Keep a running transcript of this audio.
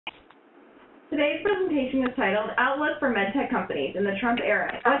Today's presentation is titled Outlook for MedTech Companies in the Trump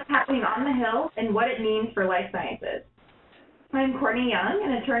Era, What's Happening on the Hill and What It Means for Life Sciences. I'm Courtney Young,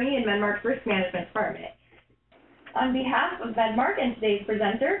 an attorney in Medmarc's Risk Management Department. On behalf of Medmarc and today's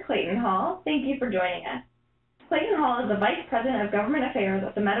presenter, Clayton Hall, thank you for joining us. Clayton Hall is the Vice President of Government Affairs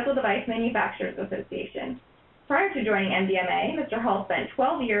at the Medical Device Manufacturers Association. Prior to joining MDMA, Mr. Hall spent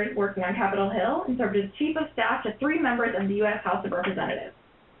 12 years working on Capitol Hill and served as Chief of Staff to 3 members of the U.S. House of Representatives,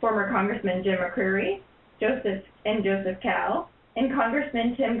 former Congressman Jim McCreary, Joseph Cao, and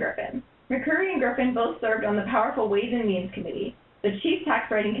Congressman Tim Griffin. McCreary and Griffin both served on the powerful Ways and Means Committee, the Chief Tax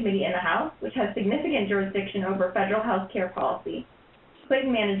Writing Committee in the House, which has significant jurisdiction over federal health care policy.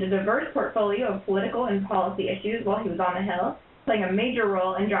 Clayton managed a diverse portfolio of political and policy issues while he was on the Hill, playing a major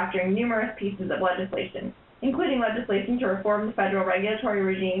role in drafting numerous pieces of legislation, including legislation to reform the federal regulatory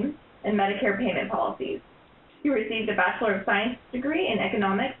regime and Medicare payment policies. He received a Bachelor of Science degree in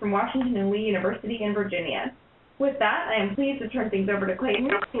Economics from Washington and Lee University in Virginia. With that, I am pleased to turn things over to Clayton,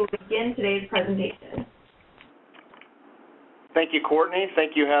 who will begin today's presentation. Thank you, Courtney.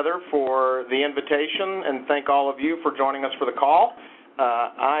 Thank you, Heather, for the invitation, and thank all of you for joining us for the call.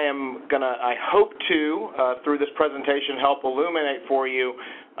 I hope to, through this presentation, help illuminate for you,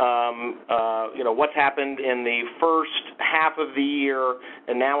 what's happened in the first half of the year,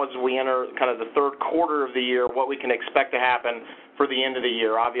 and now as we enter kind of the third quarter of the year, what we can expect to happen for the end of the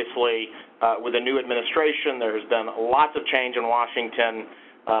year. Obviously, with a new administration, there has been lots of change in Washington.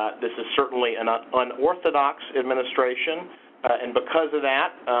 This is certainly an unorthodox administration, and because of that,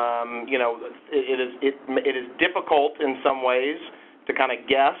 it is difficult in some ways to kind of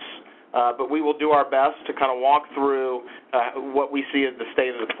guess, but we will do our best to kind of walk through what we see as the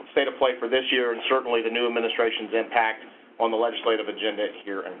state of play for this year, and certainly the new administration's impact on the legislative agenda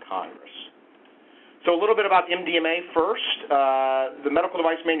here in Congress. So a little bit about MDMA first. The Medical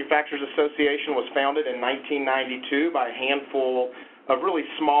Device Manufacturers Association was founded in 1992 by a handful of really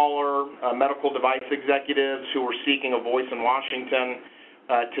smaller medical device executives who were seeking a voice in Washington.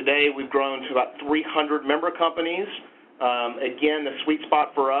 Today we've grown to about 300 member companies. Again, the sweet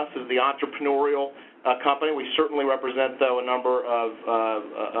spot for us is the entrepreneurial company. We certainly represent, though, a number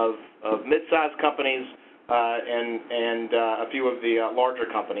of mid-sized companies and a few of the larger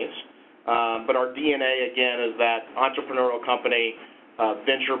companies. But our DNA, again, is that entrepreneurial company,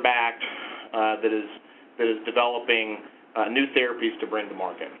 venture-backed, that is developing new therapies to bring to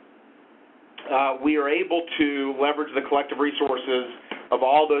market. We are able to leverage the collective resources of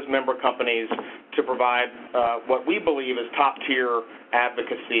all those member companies to provide what we believe is top-tier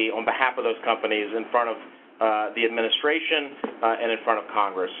advocacy on behalf of those companies in front of the administration and in front of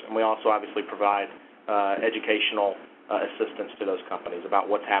Congress. And we also obviously provide educational assistance to those companies about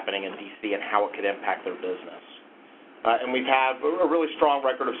what's happening in D.C. and how it could impact their business. And we've had a really strong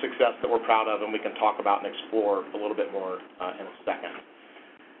record of success that we're proud of, and we can talk about and explore a little bit more in a second.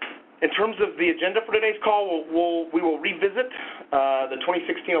 In terms of the agenda for today's call, we will revisit the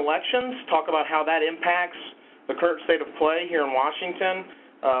 2016 elections, talk about how that impacts the current state of play here in Washington.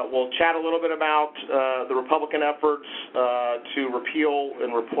 We'll chat a little bit about the Republican efforts to repeal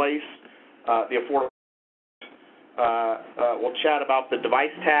and replace the Affordable. We'll chat about the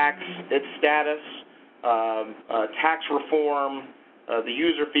device tax, its status, tax reform, the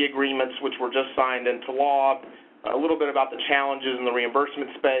user fee agreements, which were just signed into law, a little bit about the challenges in the reimbursement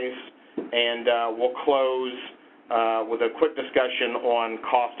space, and we'll close with a quick discussion on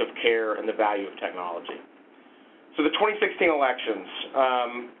cost of care and the value of technology. So the 2016 elections,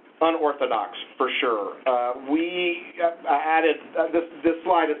 unorthodox for sure. We added, this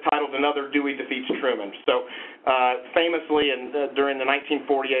slide is titled Another Dewey Defeats Truman. So famously, during the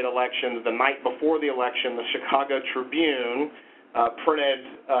 1948 elections, the night before the election, the Chicago Tribune printed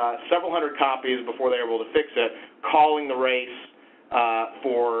several hundred copies before they were able to fix it, calling the race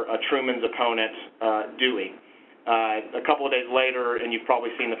for Truman's opponent, Dewey. A couple of days later, and you've probably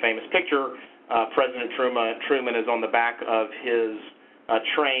seen the famous picture, President Truman is on the back of his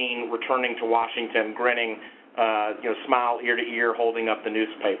train returning to Washington, grinning, smile ear to ear, holding up the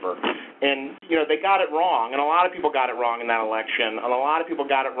newspaper. And, they got it wrong, and a lot of people got it wrong in that election, and a lot of people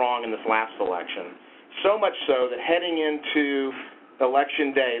got it wrong in this last election. So much so that heading into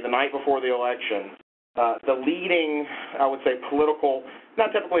Election Day, the night before the election, the leading, I would say, political,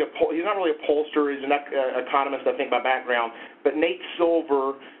 not typically he's not really a pollster, he's an economist, I think, by background, but Nate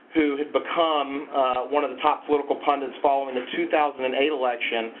Silver, who had become one of the top political pundits following the 2008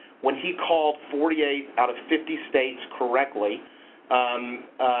 election, when he called 48 out of 50 states correctly,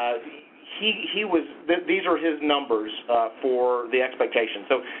 these are his numbers for the expectation.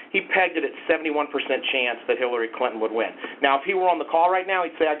 So he pegged it at 71% chance that Hillary Clinton would win. Now, if he were on the call right now,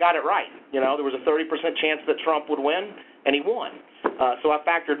 he'd say, I got it right. You know, there was a 30% chance that Trump would win, and he won. So I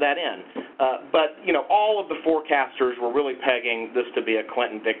factored that in. But, you know, all of the forecasters were really pegging this to be a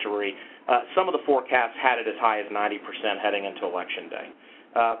Clinton victory. Some of the forecasts had it as high as 90% heading into Election Day.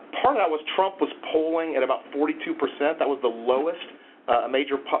 Part of that was Trump was polling at about 42%. That was the lowest a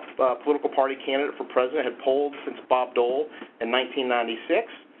major political party candidate for president had polled since Bob Dole in 1996.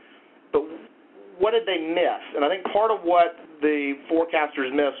 But what did they miss? And I think part of what the forecasters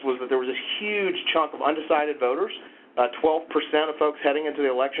missed was that there was this huge chunk of undecided voters. 12% of folks heading into the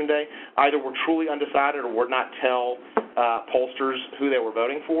election day either were truly undecided or would not tell pollsters who they were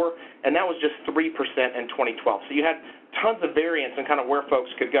voting for, and that was just 3% in 2012. So you had tons of variance in kind of where folks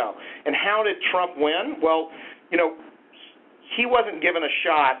could go. And how did Trump win? Well, you know, he wasn't given a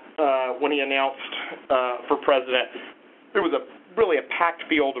shot when he announced for president. There was really a packed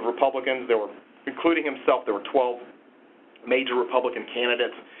field of Republicans. There were, including himself, there were 12 major Republican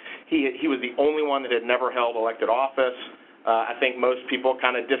candidates. He was the only one that had never held elected office. I think most people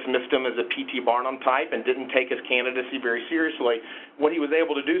kind of dismissed him as a P.T. Barnum type and didn't take his candidacy very seriously. What he was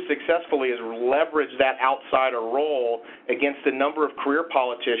able to do successfully is leverage that outsider role against a number of career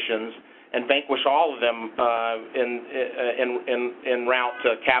politicians and vanquish all of them en route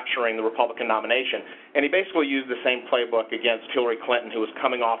to capturing the Republican nomination. And he basically used the same playbook against Hillary Clinton, who was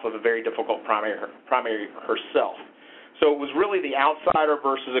coming off of a very difficult primary herself. So it was really the outsider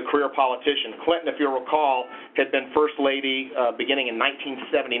versus a career politician. Clinton, if you'll recall, had been First Lady beginning in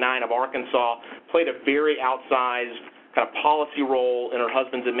 1979 of Arkansas, played a very outsized kind of policy role in her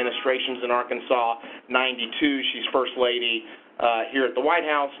husband's administrations in Arkansas. 92, she's First Lady here at the White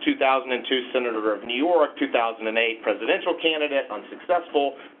House. 2002, Senator of New York. 2008, presidential candidate,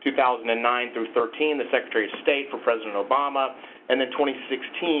 unsuccessful. 2009 through 13, the Secretary of State for President Obama. And then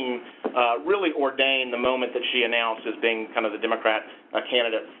 2016 really ordained the moment that she announced as being kind of the Democrat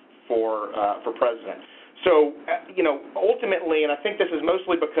candidate for president. So, you know, ultimately, and I think this is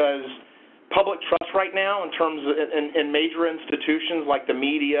mostly because public trust right now in terms of in major institutions like the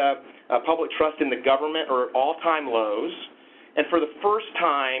media, public trust in the government are at all-time lows. And for the first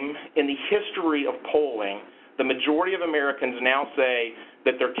time in the history of polling, the majority of Americans now say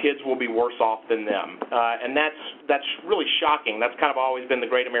that their kids will be worse off than them. And that's really shocking. That's kind of always been the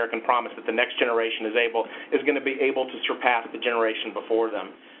great American promise, that the next generation is going to be able to surpass the generation before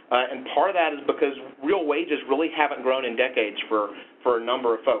them. And part of that is because real wages really haven't grown in decades for a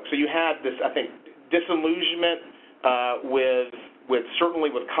number of folks. So you had this, I think, disillusionment with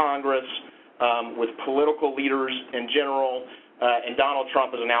certainly with Congress, with political leaders in general, and Donald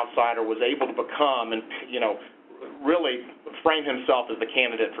Trump as an outsider was able to become and, you know, really frame himself as the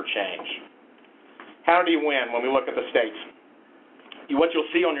candidate for change. How did he win when we look at the states? What you'll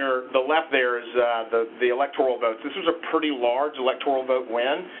see on the left there is the electoral votes. This was a pretty large electoral vote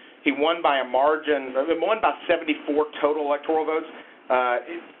win. He won by a margin, won by 74 total electoral votes.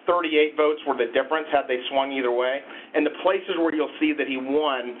 38 votes were the difference had they swung either way. And the places where you'll see that he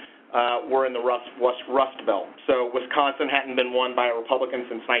won were in the Rust Belt. So Wisconsin hadn't been won by a Republican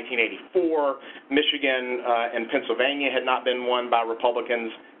since 1984. Michigan and Pennsylvania had not been won by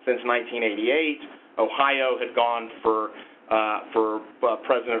Republicans since 1988. Ohio had gone for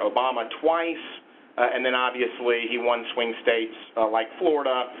President Obama twice. And then obviously he won swing states like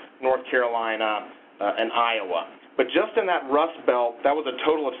Florida, North Carolina, and Iowa. But just in that Rust Belt, that was a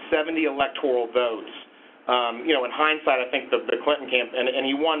total of 70 electoral votes. You know, in hindsight, I think the Clinton campaign, and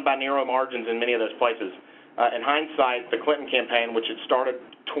he won by narrow margins in many of those places. In hindsight, the Clinton campaign, which had started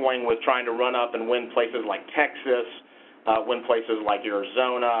toying with trying to run up and win places like Texas, win places like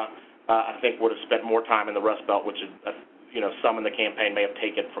Arizona, I think would have spent more time in the Rust Belt, which you know, some in the campaign may have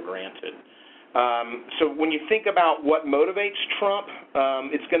taken for granted. So when you think about what motivates Trump,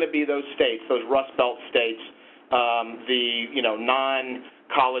 it's going to be those states, those Rust Belt states, the, you know,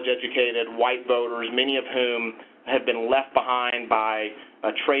 non-college educated white voters, many of whom have been left behind by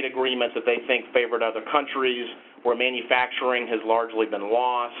trade agreements that they think favored other countries, where manufacturing has largely been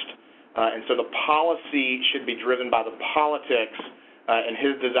lost. And so the policy should be driven by the politics and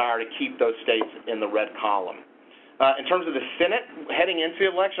his desire to keep those states in the red column. In terms of the Senate, heading into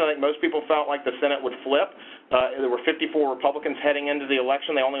the election, I think most people felt like the Senate would flip. There were 54 Republicans heading into the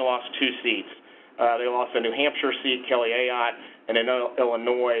election. They only lost 2 seats. They lost a New Hampshire seat, Kelly Ayotte, and in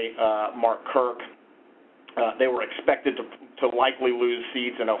Illinois, Mark Kirk. They were expected to likely lose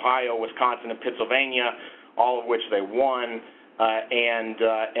seats in Ohio, Wisconsin, and Pennsylvania, all of which they won, and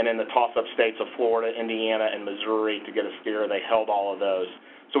in the toss-up states of Florida, Indiana, and Missouri to get a scare, they held all of those.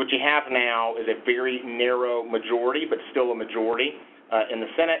 So what you have now is a very narrow majority, but still a majority in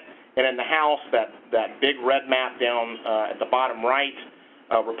the Senate. And in the House, that big red map down at the bottom right,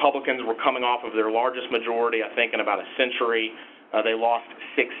 Republicans were coming off of their largest majority, I think, in about a century. They lost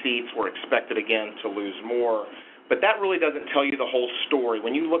 6 seats, were expected again to lose more. But that really doesn't tell you the whole story.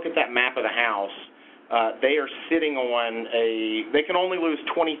 When you look at that map of the House, they are sitting on they can only lose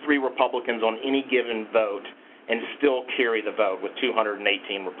 23 Republicans on any given vote and still carry the vote with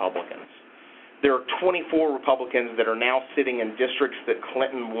 218 Republicans. There are 24 Republicans that are now sitting in districts that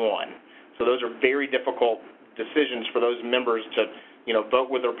Clinton won. So those are very difficult decisions for those members to, vote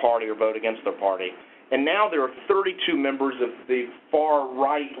with their party or vote against their party. And now there are 32 members of the far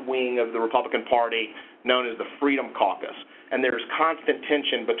right wing of the Republican Party known as the Freedom Caucus. And there's constant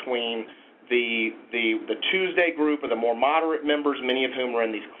tension between the Tuesday group of the more moderate members, many of whom are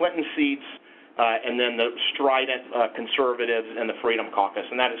in these Clinton seats, and then the strident conservatives and the Freedom Caucus.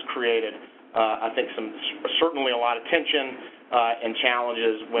 And that has created, I think, certainly a lot of tension and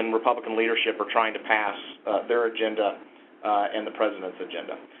challenges when Republican leadership are trying to pass their agenda and the president's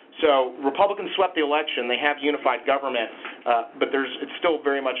agenda. So Republicans swept the election. They have unified government, but it's still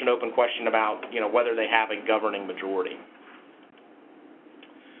very much an open question about whether they have a governing majority.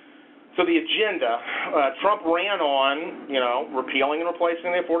 So the agenda, Trump ran on repealing and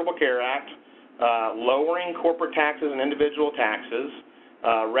replacing the Affordable Care Act, lowering corporate taxes and individual taxes,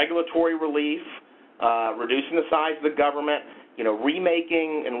 regulatory relief, reducing the size of the government,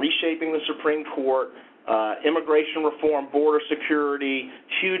 remaking and reshaping the Supreme Court, immigration reform, border security,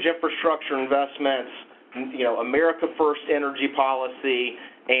 huge infrastructure investments, America First energy policy,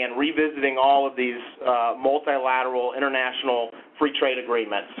 and revisiting all of these multilateral international free trade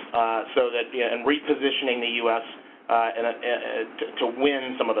agreements, and repositioning the U.S. To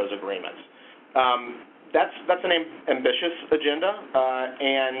win some of those agreements. That's an ambitious agenda,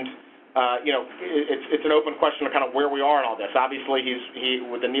 it's an open question of kind of where we are in all this. Obviously, he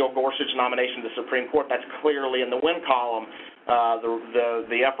with the Neil Gorsuch nomination to the Supreme Court, that's clearly in the win column.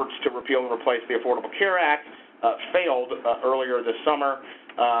 The efforts to repeal and replace the Affordable Care Act failed earlier this summer,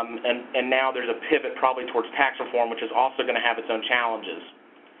 and now there's a pivot probably towards tax reform, which is also going to have its own challenges.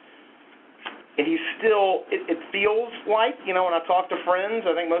 And he's still, it feels like, when I talk to friends,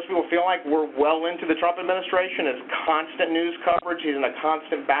 I think most people feel like we're well into the Trump administration. It's constant news coverage. He's in a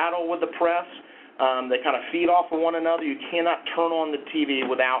constant battle with the press. They kind of feed off of one another. You cannot turn on the TV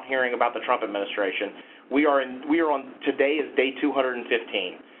without hearing about the Trump administration. Today is day 215.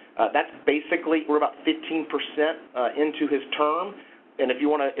 That's basically, we're about 15% into his term. And if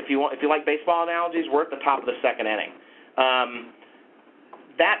you like baseball analogies, we're at the top of the second inning.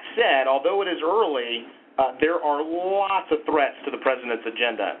 That said, although it is early, there are lots of threats to the president's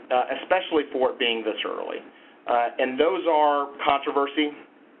agenda, especially for it being this early. And those are controversy.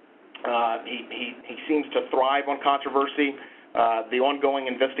 He seems to thrive on controversy. The ongoing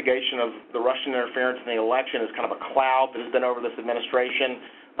investigation of the Russian interference in the election is kind of a cloud that has been over this administration.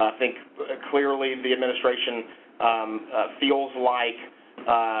 I think clearly the administration feels like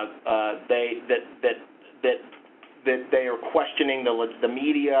that they are questioning the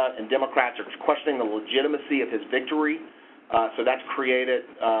media, and Democrats are questioning the legitimacy of his victory. So that's created,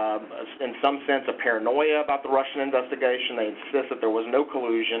 in some sense, a paranoia about the Russian investigation. They insist that there was no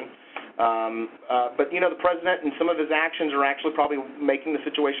collusion. But the president and some of his actions are actually probably making the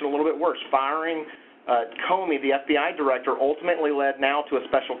situation a little bit worse. Firing Comey, the FBI director, ultimately led now to a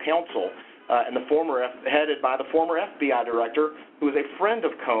special counsel, and headed by the former FBI director, who is a friend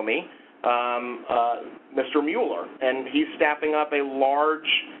of Comey, Mr. Mueller, and he's staffing up a large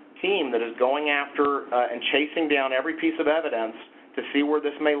team that is going after and chasing down every piece of evidence to see where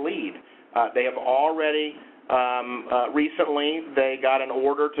this may lead. They have already recently they got an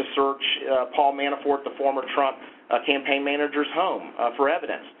order to search Paul Manafort, the former Trump campaign manager's home for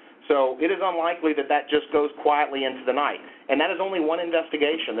evidence. So it is unlikely that just goes quietly into the night. And that is only one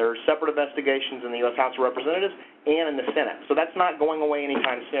investigation. There are separate investigations in the U.S. House of Representatives and in the Senate. So that's not going away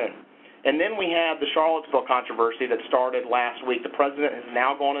anytime soon. And then we have the Charlottesville controversy that started last week. The president has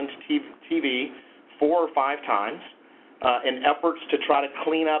now gone into TV 4 or 5 times in efforts to try to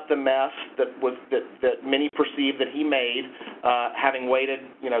clean up the mess that many perceive that he made, having waited,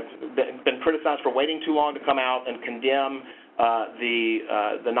 been criticized for waiting too long to come out and condemn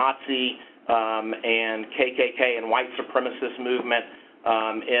the Nazi and KKK and white supremacist movement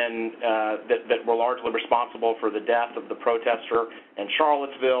that were largely responsible for the death of the protester in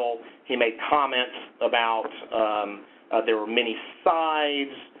Charlottesville. He made comments about there were many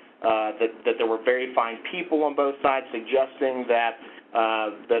sides, that there were very fine people on both sides, suggesting that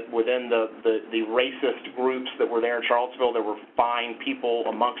within the racist groups that were there in Charlottesville, there were fine people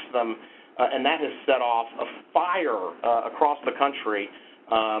amongst them, and that has set off a fire across the country,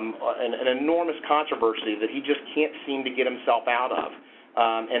 an enormous controversy that he just can't seem to get himself out of.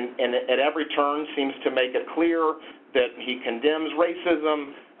 and at every turn seems to make it clear that he condemns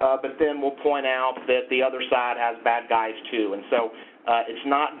racism, but then will point out that the other side has bad guys too. And so it's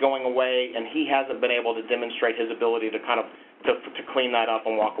not going away, and he hasn't been able to demonstrate his ability to kind of to clean that up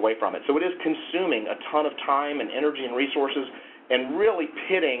and walk away from it. So it is consuming a ton of time and energy and resources, and really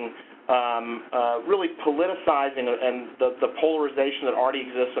pitting, really politicizing and the polarization that already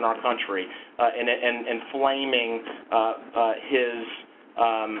exists in our country, and inflaming his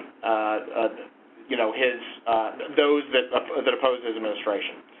those that oppose his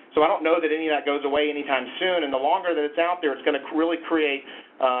administration. So I don't know that any of that goes away anytime soon, and the longer that it's out there, it's going to really create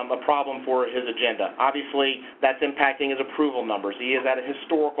a problem for his agenda. Obviously, that's impacting his approval numbers. He is at a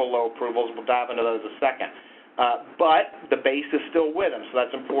historical low approvals. We'll dive into those in a second. But the base is still with him, so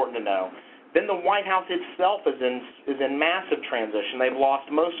that's important to know. Then the White House itself is in massive transition. They've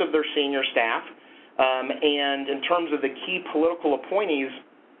lost most of their senior staff, and in terms of the key political appointees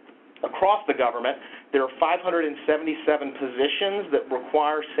across the government, there are 577 positions that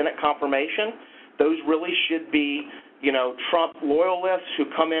require Senate confirmation. Those really should be, Trump loyalists who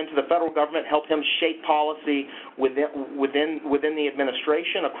come into the federal government, help him shape policy within the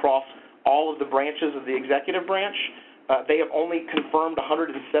administration across all of the branches of the executive branch. They have only confirmed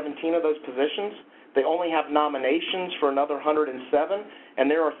 117 of those positions. They only have nominations for another 107,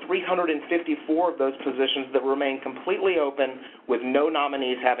 and there are 354 of those positions that remain completely open with no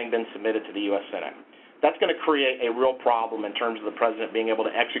nominees having been submitted to the U.S. Senate. That's going to create a real problem in terms of the president being able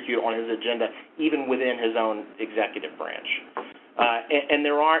to execute on his agenda even within his own executive branch. And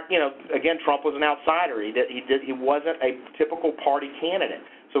there aren't, again, Trump was an outsider. He wasn't a typical party candidate,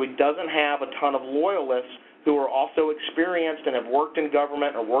 so he doesn't have a ton of loyalists who are also experienced and have worked in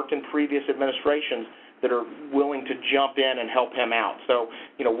government or worked in previous administrations that are willing to jump in and help him out. So,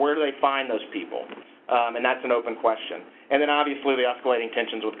 where do they find those people? And that's an open question. And then obviously the escalating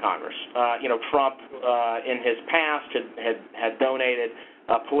tensions with Congress. Trump in his past had donated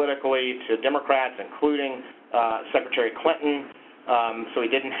politically to Democrats, including Secretary Clinton. So he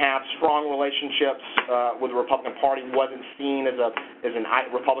didn't have strong relationships with the Republican Party, wasn't seen as a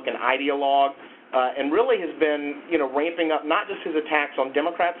Republican ideologue. And really has been, ramping up not just his attacks on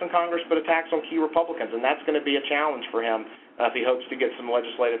Democrats in Congress, but attacks on key Republicans, and that's going to be a challenge for him if he hopes to get some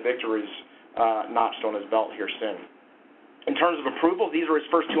legislative victories notched on his belt here soon. In terms of approvals, these are his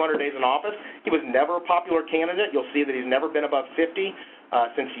first 200 days in office. He was never a popular candidate. You'll see that he's never been above 50.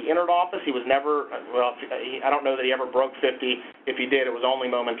 Since he entered office, he was never, I don't know that he ever broke 50. If he did, it was only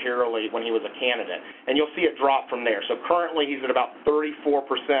momentarily when he was a candidate. And you'll see it drop from there. So currently he's at about 34%.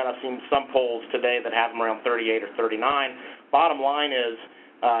 I've seen some polls today that have him around 38 or 39. Bottom line is,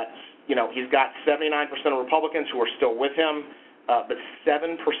 he's got 79% of Republicans who are still with him, but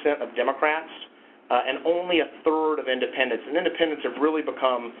 7% of Democrats, and only a third of independents. And independents have really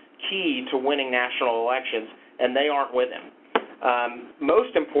become key to winning national elections, and they aren't with him.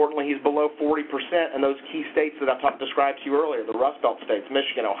 Most importantly, he's below 40% in those key states that I've described to you earlier, the Rust Belt states,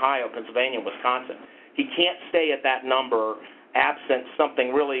 Michigan, Ohio, Pennsylvania, Wisconsin. He can't stay at that number absent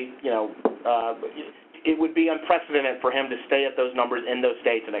something really, it would be unprecedented for him to stay at those numbers in those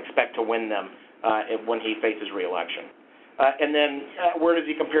states and expect to win them when he faces re-election. And then where does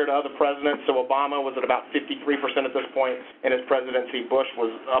he compare to other presidents? So Obama was at about 53% at this point in his presidency. Bush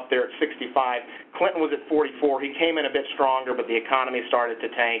was up there at 65. Clinton was at 44. He came in a bit stronger, but the economy started to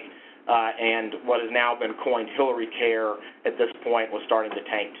tank, and what has now been coined Hillary care at this point was starting to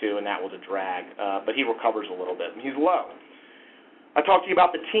tank too, and that was a drag. But he recovers a little bit. He's low. I talked to you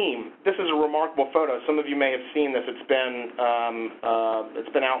about the team. This is a remarkable photo. Some of you may have seen this. It's been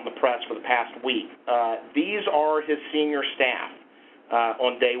out in the press for the past week. These are his senior staff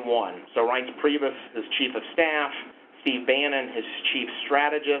on day one. So Reince Priebus, his chief of staff, Steve Bannon, his chief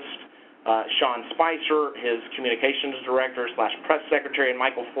strategist, Sean Spicer, his communications director / press secretary, and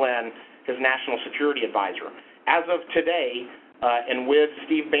Michael Flynn, his national security advisor. As of today, and with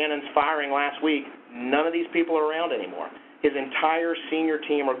Steve Bannon's firing last week, none of these people are around anymore. His entire senior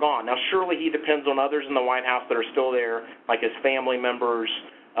team are gone. Now, surely he depends on others in the White House that are still there, like his family members,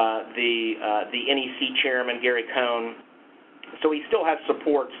 the NEC chairman, Gary Cohn. So he still has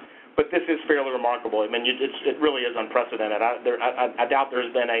supports, but this is fairly remarkable. I mean, it really is unprecedented. I doubt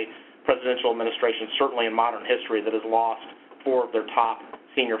there's been a presidential administration, certainly in modern history, that has lost 4 of their top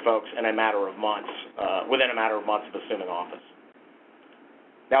senior folks in a matter of months, within a matter of months of assuming office.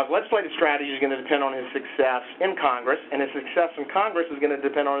 Now, his legislative strategy is going to depend on his success in Congress, and his success in Congress is going to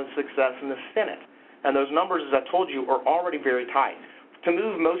depend on his success in the Senate. And those numbers, as I told you, are already very tight. To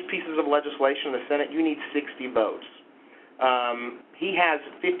move most pieces of legislation in the Senate, you need 60 votes. He has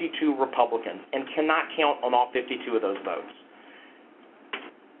 52 Republicans and cannot count on all 52 of those votes.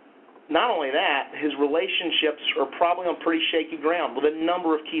 not only that, his relationships are probably on pretty shaky ground with a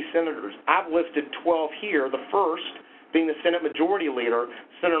number of key senators. I've listed 12 here, the first being the Senate Majority Leader,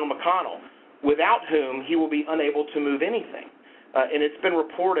 Senator McConnell, without whom he will be unable to move anything. And it's been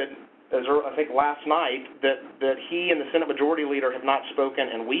reported, as I think last night, that he and the Senate Majority Leader have not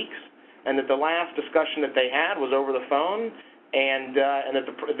spoken in weeks, and that the last discussion that they had was over the phone, and that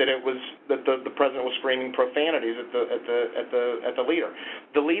the president was screaming profanities at the leader.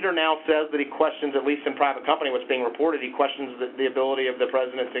 The leader now says that he questions, at least in private company, what's being reported, he questions the ability of the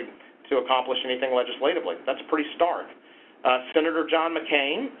president to accomplish anything legislatively. That's pretty stark. Senator John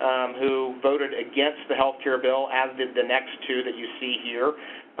McCain, who voted against the health care bill, as did the next two that you see here,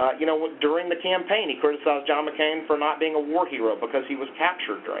 during the campaign, he criticized John McCain for not being a war hero because he was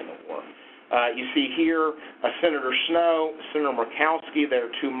captured during the war. You see here Senator Snowe, Senator Murkowski.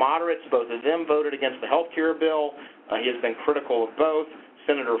 They're two moderates. Both of them voted against the health care bill. He has been critical of both.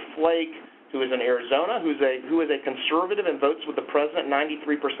 Senator Flake, who is in Arizona, who is a conservative and votes with the president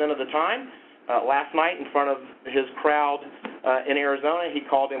 93% of the time. Last night, in front of his crowd in Arizona, he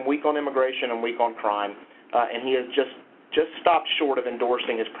called him weak on immigration and weak on crime, and he has just stopped short of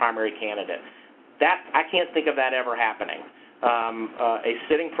endorsing his primary candidate. I can't think of that ever happening. A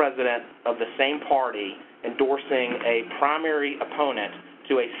sitting president of the same party endorsing a primary opponent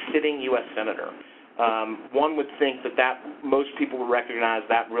to a sitting U.S. senator. One would think that most people would recognize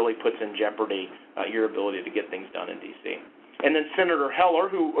that really puts in jeopardy your ability to get things done in D.C. And then Senator Heller,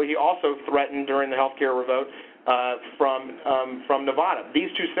 who he also threatened during the health care vote from Nevada. These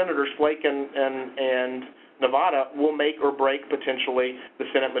two senators, Flake and Nevada, will make or break potentially the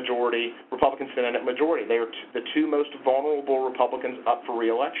Republican Senate majority. They are the two most vulnerable Republicans up for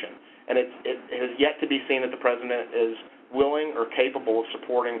re-election. And it has yet to be seen that the president is willing or capable of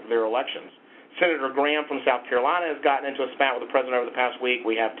supporting their elections. Senator Graham from South Carolina has gotten into a spat with the president over the past week.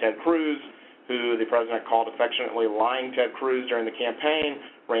 We have Ted Cruz, who the president called affectionately lying Ted Cruz during the campaign.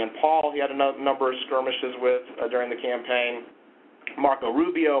 Rand Paul, he had a number of skirmishes with during the campaign. Marco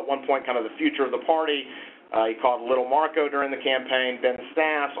Rubio, at one point kind of the future of the party. He called Little Marco during the campaign. Ben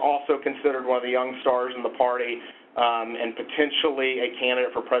Sasse, also considered one of the young stars in the party and potentially a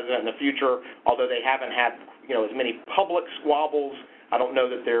candidate for president in the future, although they haven't had as many public squabbles. I don't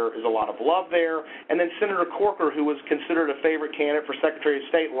know that there is a lot of love there. And then Senator Corker, who was considered a favorite candidate for Secretary of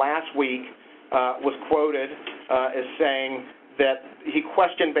State last week, was quoted as saying that he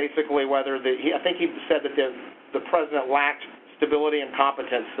questioned basically whether I think he said that the president lacked stability and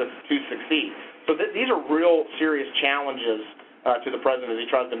competence to succeed. So these are real serious challenges to the president as he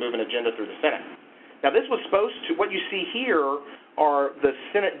tries to move an agenda through the Senate. Now, this was supposed to, what you see here are the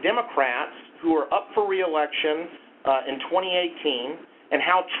Senate Democrats who are up for re-election in 2018 and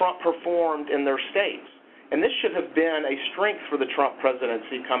how Trump performed in their states. And this should have been a strength for the Trump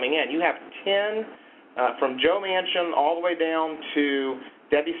presidency coming in. You have 10, from Joe Manchin all the way down to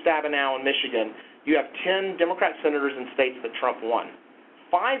Debbie Stabenow in Michigan, you have 10 Democrat senators in states that Trump won.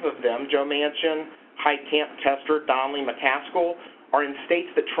 5 of them, Joe Manchin, Heitkamp, Tester, Donnelly, McCaskill, are in states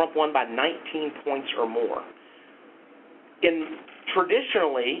that Trump won by 19 points or more.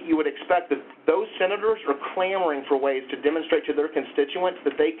 Traditionally, you would expect that those senators are clamoring for ways to demonstrate to their constituents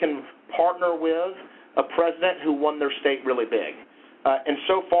that they can partner with a president who won their state really big. And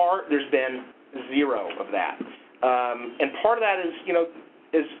so far, there's been zero of that. And part of that is,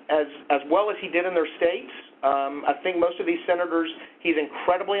 is as well as he did in their states, I think most of these senators, he's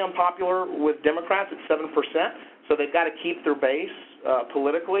incredibly unpopular with Democrats at 7%, so they've got to keep their base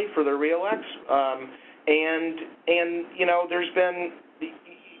politically for their re-elects. There's been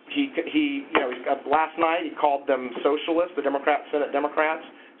last night he called them socialists, the Senate Democrats.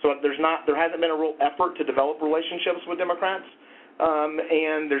 So there hasn't been a real effort to develop relationships with Democrats.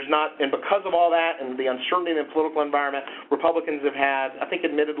 And because of all that and the uncertainty in the political environment, Republicans have had, I think,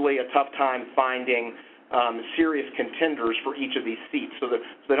 admittedly, a tough time finding serious contenders for each of these seats. So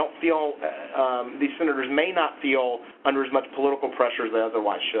they don't feel, these senators may not feel under as much political pressure as they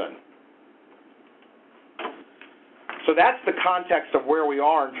otherwise should. So that's the context of where we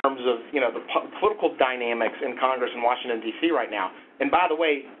are in terms of, the political dynamics in Congress in Washington, D.C. right now. And by the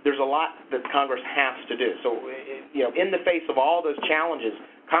way, there's a lot that Congress has to do. So, in the face of all those challenges,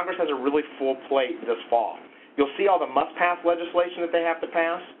 Congress has a really full plate this fall. You'll see all the must-pass legislation that they have to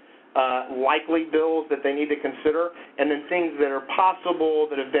pass, likely bills that they need to consider, and then things that are possible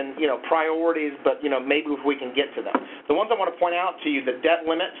that have been, priorities, but, maybe if we can get to them. The ones I want to point out to you, the debt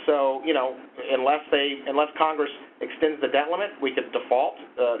limit. So, unless Congress extends the debt limit, we could default.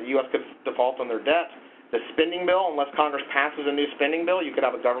 The U.S. could default on their debt. The spending bill, unless Congress passes a new spending bill, you could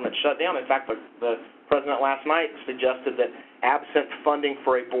have a government shutdown. In fact, the president last night suggested that absent funding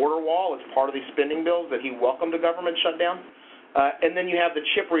for a border wall as part of these spending bills that he welcomed a government shutdown. And then you have the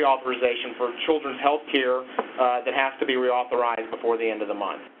CHIP reauthorization for children's health care that has to be reauthorized before the end of the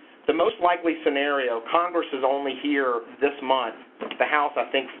month. The most likely scenario, Congress is only here this month, the House, I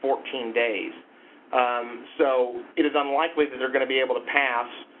think, 14 days. So it is unlikely that they're going to be able to pass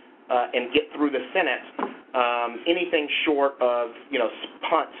and get through the Senate anything short of,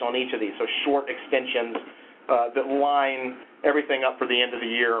 punts on each of these, so short extensions that line everything up for the end of the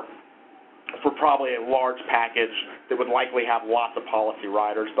year for probably a large package that would likely have lots of policy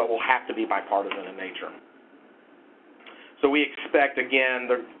riders, but will have to be bipartisan in nature. So we expect, again,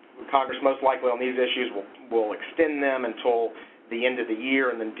 the Congress most likely on these issues will extend them until the end of the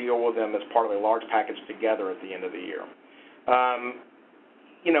year and then deal with them as part of a large package together at the end of the year.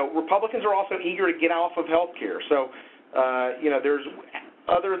 Republicans are also eager to get off of health care. So, there's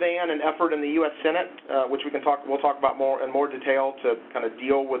other than an effort in the U.S. Senate, which we'll talk about more in more detail to kind of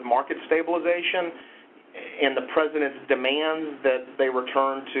deal with market stabilization and the president's demands that they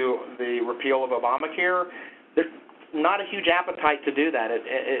return to the repeal of Obamacare. There's not a huge appetite to do that.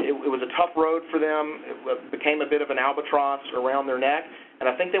 It was a tough road for them. It became a bit of an albatross around their neck, and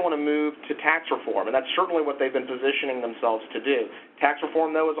I think they want to move to tax reform, and that's certainly what they've been positioning themselves to do. Tax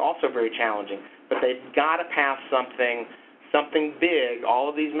reform, though, is also very challenging, but they've got to pass something big.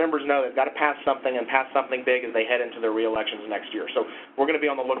 All of these members know they've got to pass something and pass something big as they head into their re-elections next year. So we're going to be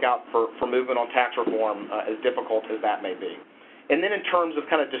on the lookout for movement on tax reform, as difficult as that may be. And then in terms of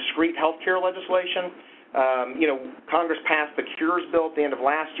kind of discrete health care legislation, Congress passed the Cures bill at the end of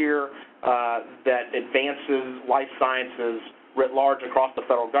last year that advances life sciences writ large across the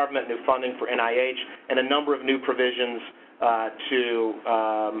federal government, new funding for NIH, and a number of new provisions to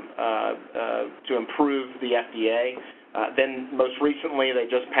improve the FDA. Then most recently, they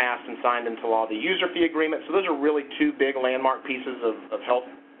just passed and signed into law the user fee agreement. So those are really two big landmark pieces of health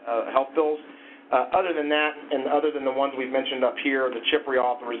bills. Other than that, and other than the ones we've mentioned up here, the CHIP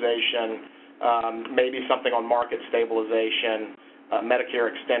reauthorization, maybe something on market stabilization, Medicare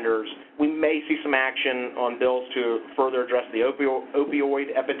extenders. We may see some action on bills to further address the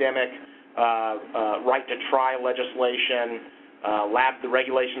opioid epidemic, right to try legislation, the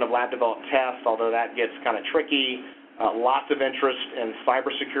regulation of lab-developed tests, although that gets kind of tricky. Lots of interest in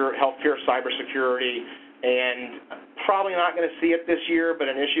healthcare cybersecurity, and probably not going to see it this year, but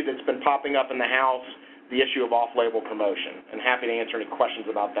an issue that's been popping up in the House, the issue of off-label promotion. And happy to answer any questions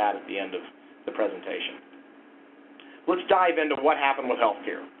about that at the end of the presentation. Let's dive into what happened with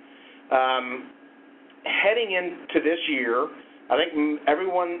healthcare. Heading into this year, I think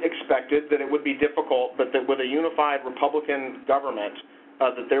everyone expected that it would be difficult, but that with a unified Republican government,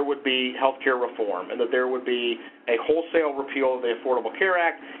 that there would be health care reform and that there would be a wholesale repeal of the Affordable Care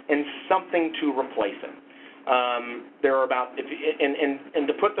Act and something to replace it. There are about, and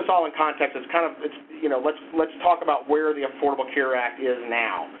to put this all in context, let's talk about where the Affordable Care Act is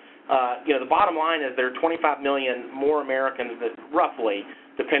now. The bottom line is there are 25 million more Americans that roughly,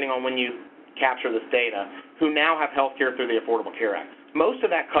 depending on when you capture this data, who now have health care through the Affordable Care Act. Most of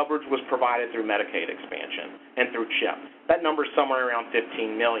that coverage was provided through Medicaid expansion and through CHIP. That number is somewhere around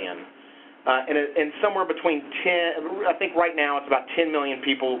 15 million. And somewhere between 10, I think right now it's about 10 million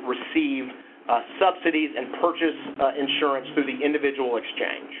people receive subsidies and purchase insurance through the individual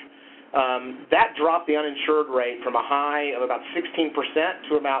exchange. That dropped the uninsured rate from a high of about 16%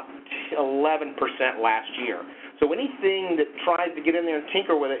 to about 11% last year. So anything that tries to get in there and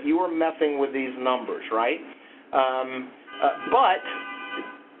tinker with it, you are messing with these numbers, right? But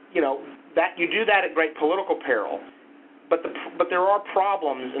that you do that at great political peril. But there are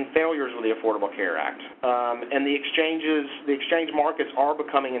problems and failures with the Affordable Care Act, and the exchange markets are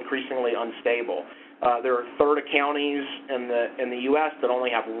becoming increasingly unstable. There are a third of counties in the U.S. that only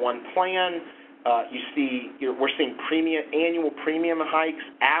have one plan. We're seeing annual premium hikes,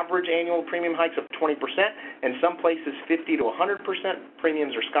 average annual premium hikes of 20%, and some places 50 to 100%.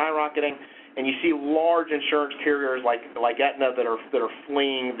 Premiums are skyrocketing, and you see large insurance carriers like Aetna that are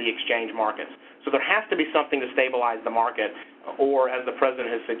fleeing the exchange markets. So there has to be something to stabilize the market, or as the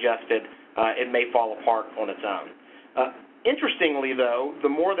president has suggested, it may fall apart on its own. Interestingly, though, the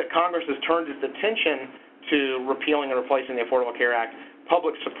more that Congress has turned its attention to repealing and replacing the Affordable Care Act,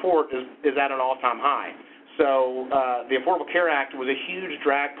 public support is at an all-time high. So the Affordable Care Act was a huge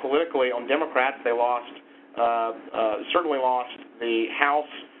drag politically on Democrats. They certainly lost the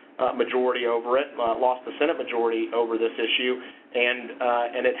House majority over it, lost the Senate majority over this issue,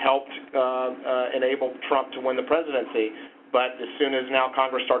 and it helped enable Trump to win the presidency. But as soon as now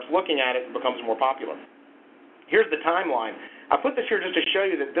Congress starts looking at it, it becomes more popular. Here's the timeline. I put this here just to show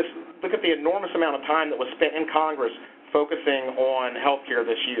you that look at the enormous amount of time that was spent in Congress focusing on health care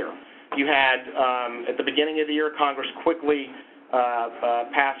this year. You had, at the beginning of the year, Congress quickly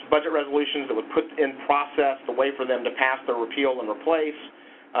passed budget resolutions that would put in process the way for them to pass their repeal and replace.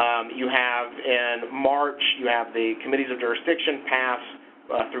 You have, in March, you have the committees of jurisdiction pass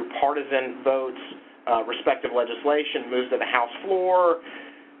through partisan votes respective legislation, moves to the House floor.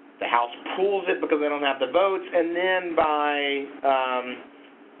 The House pulls it because they don't have the votes, and then by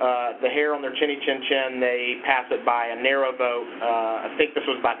the hair on their chinny chin chin, they pass it by a narrow vote. I think this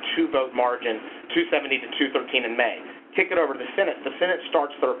was about 2-vote margin, 270 to 213 in May. Kick it over to the Senate. The Senate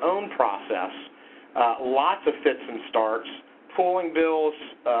starts their own process, lots of fits and starts, pulling bills,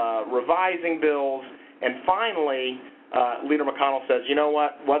 revising bills, and finally, Leader McConnell says, you know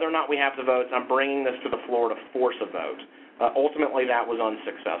what, whether or not we have the votes, I'm bringing this to the floor to force a vote. Ultimately, that was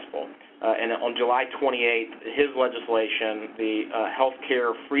unsuccessful. And on July 28th, his legislation, the Health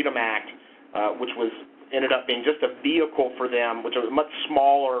Care Freedom Act, which ended up being just a vehicle for them, which was a much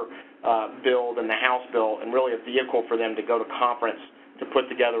smaller bill than the House bill, and really a vehicle for them to go to conference to put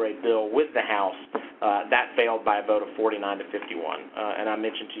together a bill with the House, that failed by a vote of 49 to 51. And I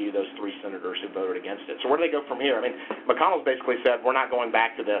mentioned to you those 3 senators who voted against it. So where do they go from here? I mean, McConnell's basically said we're not going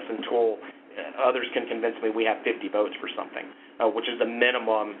back to this until others can convince me we have 50 votes for something, which is the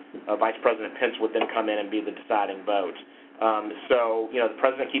minimum. Vice President Pence would then come in and be the deciding vote. So, the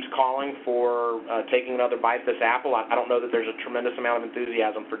president keeps calling for taking another bite at this apple. I don't know that there's a tremendous amount of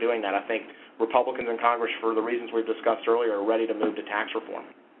enthusiasm for doing that. I think Republicans in Congress, for the reasons we've discussed earlier, are ready to move to tax reform.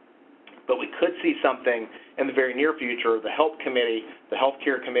 But we could see something in the very near future. The Health Committee, the Health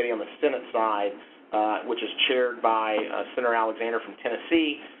Care Committee on the Senate side, which is chaired by Senator Alexander from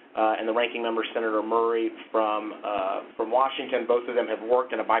Tennessee, and the ranking member, Senator Murray from Washington. Both of them have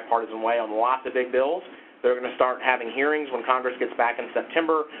worked in a bipartisan way on lots of big bills. They're going to start having hearings when Congress gets back in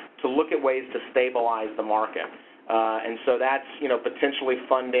September to look at ways to stabilize the market. And so that's, potentially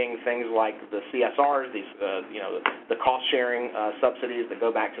funding things like the CSRs, these, the cost-sharing subsidies that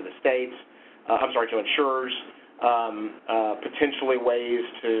go back to the states, to insurers, potentially ways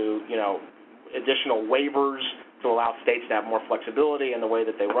to, additional waivers to allow states to have more flexibility in the way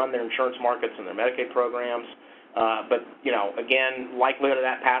that they run their insurance markets and their Medicaid programs. But, again, likelihood of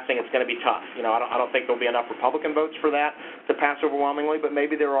that passing, it's going to be tough. I don't think there'll be enough Republican votes for that to pass overwhelmingly, but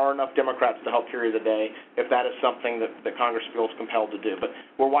maybe there are enough Democrats to help carry the day if that is something that Congress feels compelled to do. But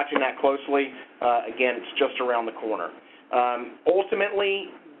we're watching that closely. Again, it's just around the corner.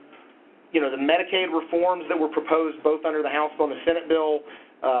 Ultimately, the Medicaid reforms that were proposed both under the House bill and the Senate bill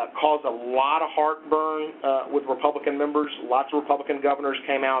caused a lot of heartburn with Republican members. Lots of Republican governors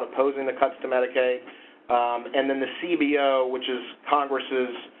came out opposing the cuts to Medicaid. And then the CBO, which is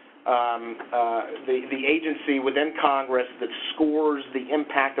Congress's, the agency within Congress that scores the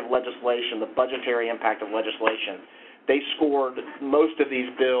impact of legislation, the budgetary impact of legislation, they scored most of these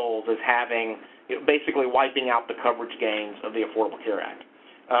bills as having, basically wiping out the coverage gains of the Affordable Care Act.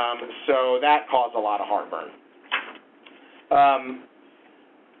 So that caused a lot of heartburn.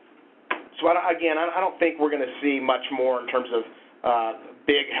 So again, I don't think we're going to see much more in terms of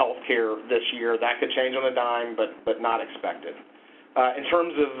big health care this year. That could change on a dime, but not expected. In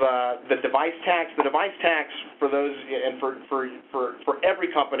terms of the device tax for those and for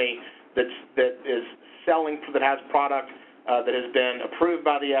every company that is selling, that has product that has been approved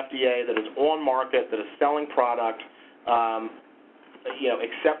by the FDA, that is on market, that is selling product,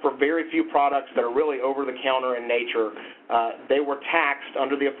 except for very few products that are really over-the-counter in nature, they were taxed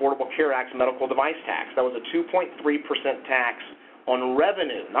under the Affordable Care Act's medical device tax. That was a 2.3% tax on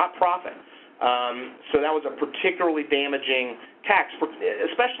revenue, not profit. So that was a particularly damaging tax,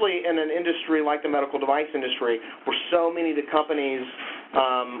 especially in an industry like the medical device industry, where so many of the companies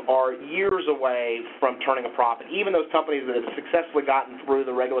are years away from turning a profit. Even those companies that have successfully gotten through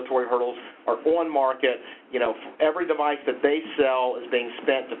the regulatory hurdles are on market. Every device that they sell is being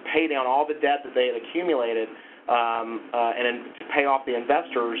spent to pay down all the debt that they had accumulated and then to pay off the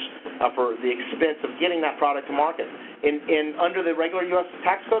investors for the expense of getting that product to market. Under the regular U.S.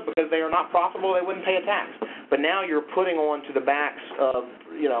 tax code, because they are not profitable, they wouldn't pay a tax. But now you're putting on to the backs of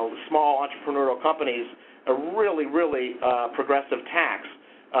small entrepreneurial companies a really, really progressive tax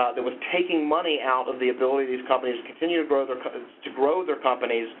that was taking money out of the ability of these companies to continue to grow their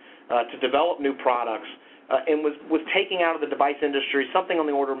companies, to develop new products, and was taking out of the device industry something on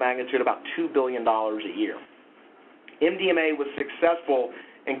the order of magnitude about $2 billion a year. MDMA was successful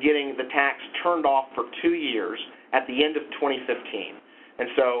in getting the tax turned off for 2 years at the end of 2015. And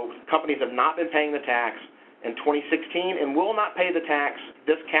so companies have not been paying the tax in 2016 and will not pay the tax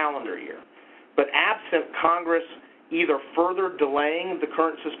this calendar year. But absent Congress either further delaying the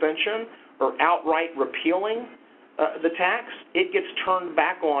current suspension or outright repealing the tax, it gets turned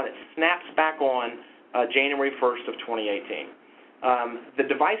back on, it snaps back on January 1st of 2018. The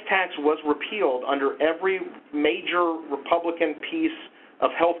device tax was repealed under every major Republican piece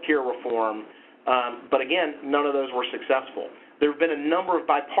of health care reform, but again, none of those were successful. There have been a number of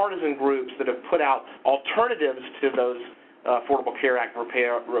bipartisan groups that have put out alternatives to those Affordable Care Act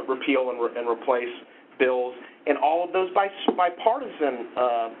repeal and replace bills, and all of those bipartisan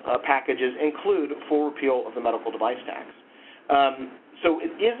packages include full repeal of the medical device tax. So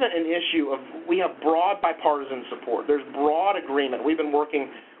it isn't an issue of, we have broad bipartisan support. There's broad agreement. We've been working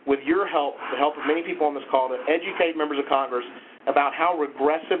with your help, the help of many people on this call, to educate members of Congress about how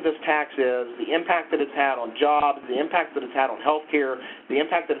regressive this tax is, the impact that it's had on jobs, the impact that it's had on health care, the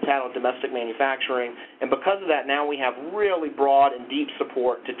impact that it's had on domestic manufacturing. And because of that, now we have really broad and deep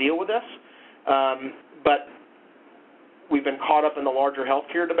support to deal with this. But we've been caught up in the larger health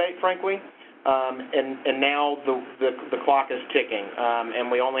care debate, frankly, and now the clock is ticking, and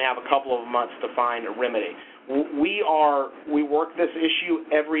we only have a couple of months to find a remedy. We work this issue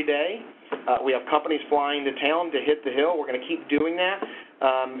every day. We have companies flying to town to hit the Hill. We're going to keep doing that,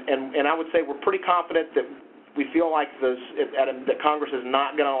 and I would say we're pretty confident that we feel like that Congress is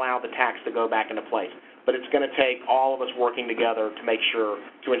not going to allow the tax to go back into place. But it's going to take all of us working together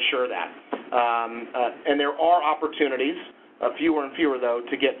to ensure that. And there are opportunities, fewer and fewer though,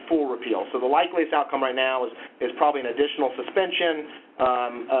 to get full repeal. So the likeliest outcome right now is probably an additional suspension,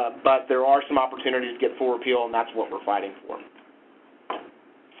 but there are some opportunities to get full repeal, and that's what we're fighting for.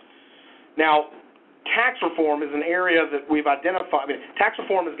 Now, tax reform is an area that we've identified. Tax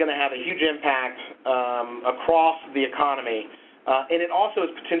reform is going to have a huge impact across the economy. And it also is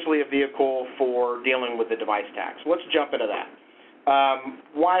potentially a vehicle for dealing with the device tax. Let's jump into that.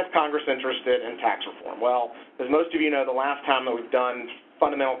 Why is Congress interested in tax reform? Well, as most of you know, the last time that we've done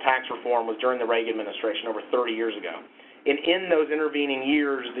fundamental tax reform was during the Reagan administration over 30 years ago. And in those intervening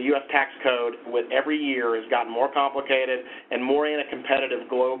years, the U.S. tax code with every year has gotten more complicated and more anti-competitive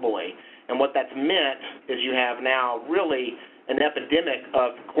globally. And what that's meant is you have now really an epidemic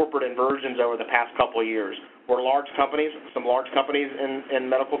of corporate inversions over the past couple of years, where some large companies in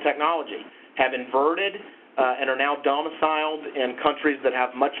medical technology have inverted and are now domiciled in countries that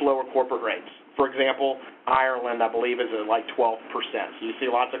have much lower corporate rates. For example, Ireland, I believe, is at like 12%. So you see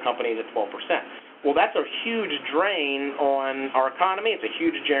lots of companies at 12%. Well, that's a huge drain on our economy. It's a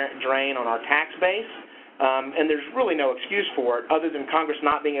huge drain on our tax base. And there's really no excuse for it other than Congress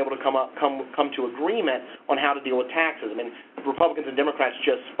not being able to come to agreement on how to deal with taxes. I mean, Republicans and Democrats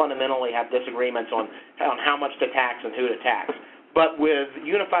just fundamentally have disagreements on how much to tax and who to tax. But with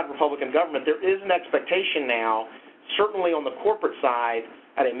unified Republican government, there is an expectation now, certainly on the corporate side,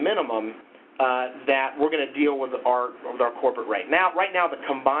 at a minimum, that we're going to deal with our corporate rate. Right now, the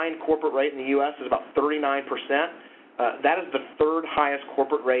combined corporate rate in the U.S. is about 39%. That is the third highest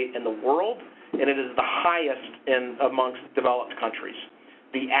corporate rate in the world, and it is the highest amongst developed countries.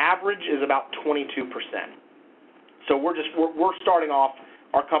 The average is about 22%. So we're starting off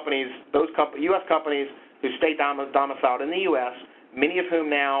our companies, U.S. companies who stay domiciled in the U.S., many of whom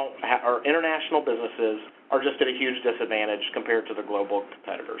now are international businesses, are just at a huge disadvantage compared to the global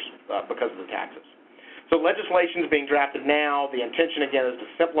competitors because of the taxes. So legislation is being drafted now. The intention, again, is to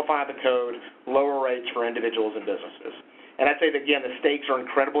simplify the code, lower rates for individuals and businesses. And I'd say that, again, the stakes are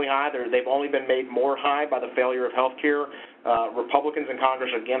incredibly high. They've only been made more high by the failure of health care. Republicans in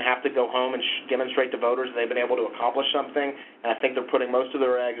Congress, again, have to go home and demonstrate to voters that they've been able to accomplish something. And I think they're putting most of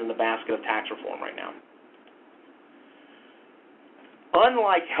their eggs in the basket of tax reform right now.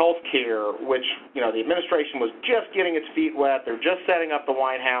 Unlike health care, which, the administration was just getting its feet wet, they're just setting up the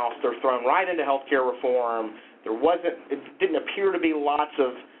White House, they're thrown right into health care reform, it didn't appear to be lots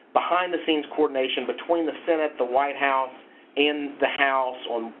of behind-the-scenes coordination between the Senate, the White House, and the House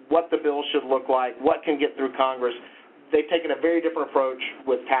on what the bill should look like, what can get through Congress. They've taken a very different approach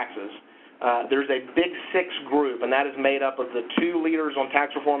with taxes. There's a big six group, and that is made up of the two leaders on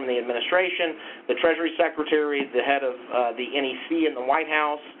tax reform in the administration, the Treasury Secretary, the head of the NEC in the White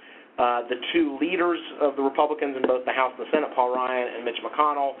House, the two leaders of the Republicans in both the House and the Senate, Paul Ryan and Mitch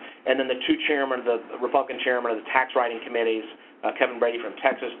McConnell, and then the Republican chairman of the tax writing committees, Kevin Brady from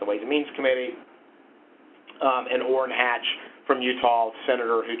Texas, the Ways and Means Committee, and Orrin Hatch from Utah,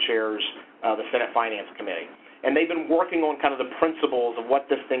 senator who chairs the Senate Finance Committee. And they've been working on kind of the principles of what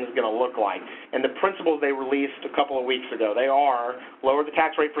this thing is going to look like. And the principles they released a couple of weeks ago, they are lower the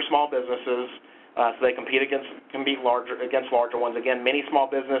tax rate for small businesses so they compete against larger ones. Again, many small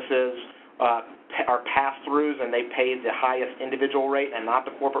businesses are pass-throughs, and they pay the highest individual rate and not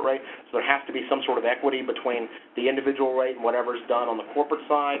the corporate rate. So there has to be some sort of equity between the individual rate and whatever's done on the corporate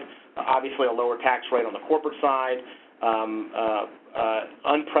side. Obviously, a lower tax rate on the corporate side,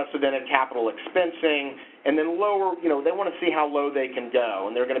 unprecedented capital expensing, and then lower, they want to see how low they can go,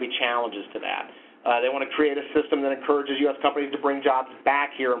 and there are going to be challenges to that. They want to create a system that encourages U.S. companies to bring jobs back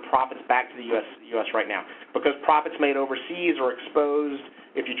here and profits back to the U.S. right now, because profits made overseas are exposed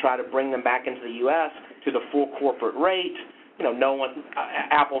if you try to bring them back into the U.S. to the full corporate rate. No one,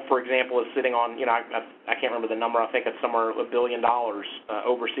 Apple, for example, is sitting on, I can't remember the number. I think it's somewhere $1 billion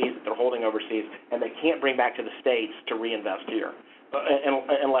overseas that they're holding overseas, and they can't bring back to the States to reinvest here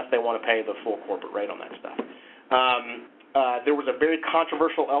unless they want to pay the full corporate rate on that stuff. There was a very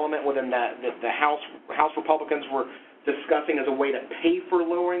controversial element within that the House Republicans were discussing as a way to pay for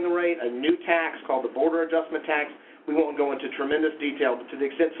lowering the rate, a new tax called the border adjustment tax. We won't go into tremendous detail, but to the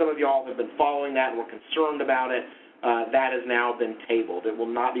extent some of y'all have been following that and were concerned about it, that has now been tabled. It will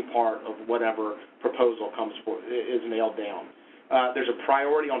not be part of whatever proposal is nailed down. There's a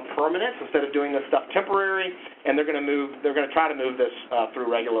priority on permanence instead of doing this stuff temporary, and they're going to try to move this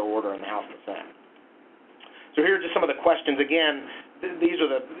through regular order in the House and the Senate. So here are just some of the questions. Again, these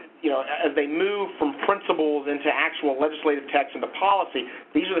are as they move from principles into actual legislative text into policy,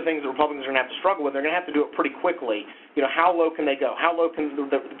 these are the things that Republicans are going to have to struggle with. They're going to have to do it pretty quickly. How low can they go? How low can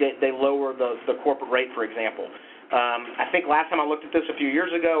they lower the corporate rate, for example? I think last time I looked at this a few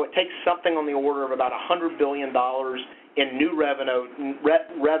years ago, it takes something on the order of about $100 billion in new revenue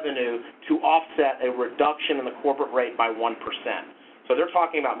to offset a reduction in the corporate rate by 1%. So they're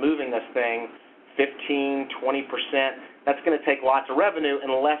talking about moving this thing 15, 20%. That's going to take lots of revenue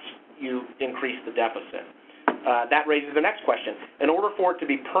unless you increase the deficit. That raises the next question. In order for it to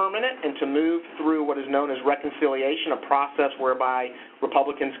be permanent and to move through what is known as reconciliation, a process whereby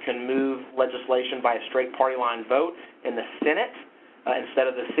Republicans can move legislation by a straight party line vote in the Senate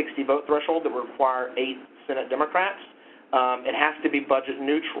instead of the 60-vote threshold that would require 8 Senate Democrats, it has to be budget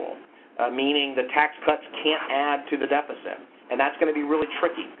neutral, meaning the tax cuts can't add to the deficit. And that's going to be really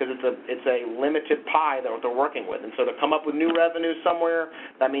tricky because it's a limited pie that they're working with. And so to come up with new revenue somewhere,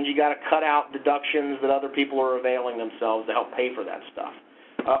 that means you got to cut out deductions that other people are availing themselves to help pay for that stuff,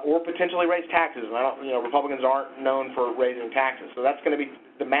 or potentially raise taxes. And Republicans aren't known for raising taxes, so that's going to be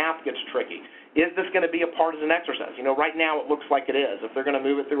the math gets tricky. Is this going to be a partisan exercise? Right now it looks like it is. If they're going to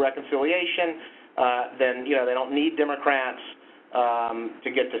move it through reconciliation, then they don't need Democrats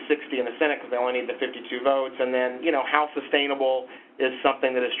to get to 60 in the Senate because they only need the 52 votes. And then, how sustainable is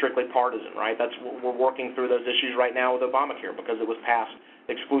something that is strictly partisan, right? We're working through those issues right now with Obamacare because it was passed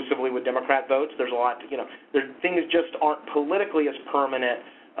exclusively with Democrat votes. There's a lot, things just aren't politically as permanent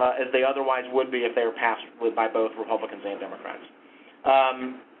as they otherwise would be if they were passed by both Republicans and Democrats.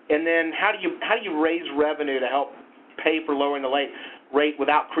 And then how do you raise revenue to help pay for lowering the rate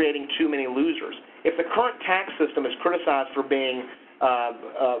without creating too many losers? If the current tax system is criticized for being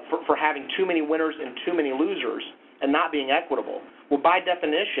for having too many winners and too many losers and not being equitable, well, by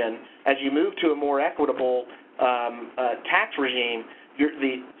definition, as you move to a more equitable tax regime,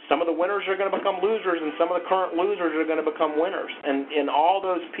 some of the winners are going to become losers, and some of the current losers are going to become winners. And all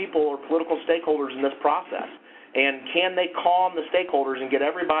those people are political stakeholders in this process. And can they calm the stakeholders and get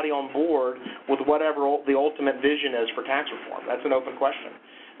everybody on board with whatever the ultimate vision is for tax reform? That's an open question.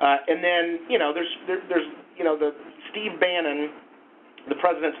 And then, there's the Steve Bannon, the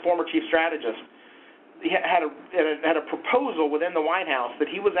president's former chief strategist, he had a proposal within the White House that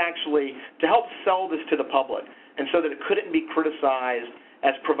he was actually to help sell this to the public, and so that it couldn't be criticized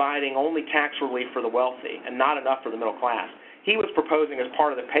as providing only tax relief for the wealthy and not enough for the middle class. He was proposing as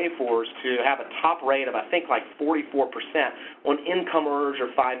part of the pay-fors to have a top rate of, I think, like 44% on income earners of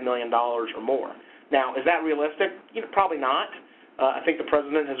 $5 million or more. Now, is that realistic? Probably not. I think the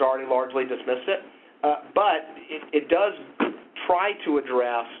president has already largely dismissed it. But it does try to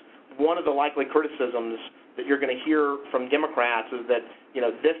address one of the likely criticisms that you're going to hear from Democrats is that,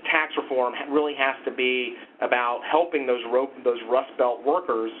 this tax reform really has to be about helping those Rust Belt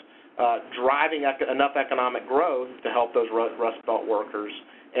workers, driving enough economic growth to help those Rust Belt workers,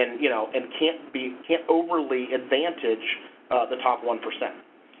 and can't overly advantage the top 1%.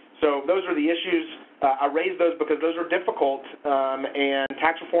 So those are the issues. I raise those because those are difficult, and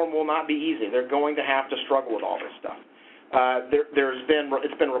tax reform will not be easy. They're going to have to struggle with all this stuff.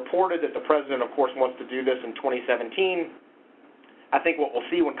 It's been reported that the president, of course, wants to do this in 2017. I think what we'll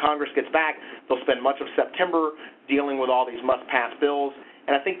see when Congress gets back, they'll spend much of September dealing with all these must-pass bills,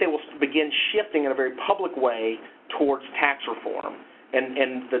 and I think they will begin shifting in a very public way towards tax reform.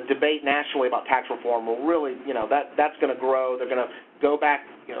 And the debate nationally about tax reform will really, that's going to grow. They're going to go back,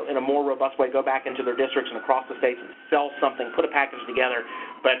 in a more robust way, go back into their districts and across the states and sell something, put a package together.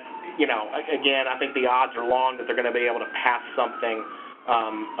 But, again, I think the odds are long that they're going to be able to pass something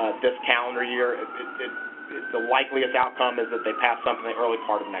this calendar year. The likeliest outcome is that they pass something in the early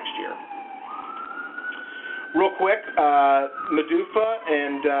part of next year. Real quick, MDUFA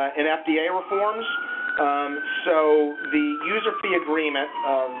and FDA reforms. So the user fee agreement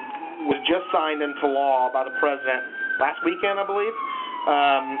was just signed into law by the president last weekend, I believe.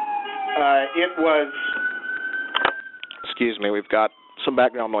 It was, excuse me, we've got some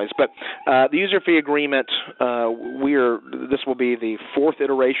background noise, but the user fee agreement, this will be the fourth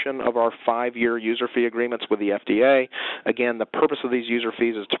iteration of our 5-year user fee agreements with the FDA. Again, the purpose of these user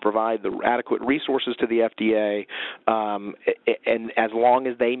fees is to provide the adequate resources to the FDA, and as long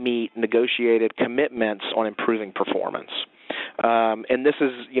as they meet negotiated commitments on improving performance. And this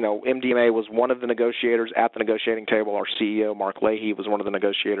is, MDMA was one of the negotiators at the negotiating table. Our CEO, Mark Leahy, was one of the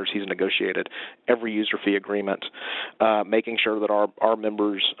negotiators. He's negotiated every user fee agreement, making sure that our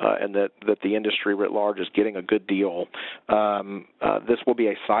members and that the industry writ large is getting a good deal. This will be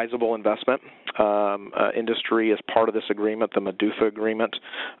a sizable investment. Industry, as part of this agreement, the MDUFA agreement,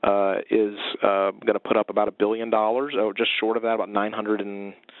 is going to put up about $1 billion, or just short of that, about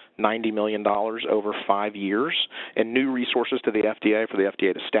 $990 million over 5 years, and new resources to the FDA for the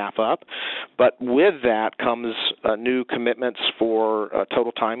FDA to staff up. But with that comes new commitments for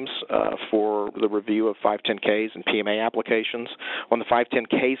total times for the review of 510Ks and PMA applications. On the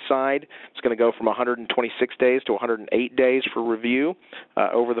 510K side, it's going to go from 126 days to 108 days for review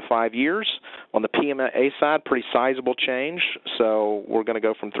over the 5 years. On the PMA side, pretty sizable change. So we're going to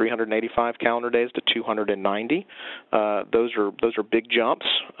go from 385 calendar days to 290. Those are big jumps.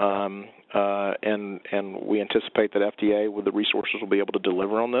 And we anticipate that FDA, with the resources, will be able to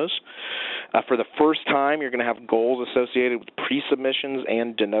deliver on those. For the first time, you're going to have goals associated with pre-submissions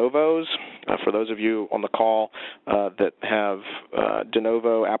and de novos. For those of you on the call that have de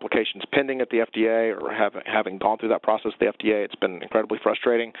novo applications pending at the FDA or having gone through that process at the FDA, it's been incredibly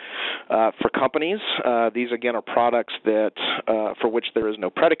frustrating. For companies, these, again, are products that for which there is no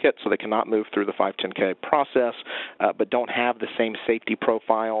predicate, so they cannot move through the 510K process, but don't have the same safety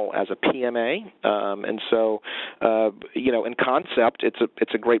profile as a PMA, and so in concept,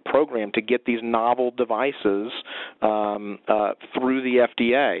 it's a great program to get these novel devices through the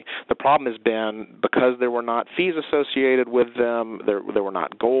FDA. The problem has been, because there were not fees associated with them, there were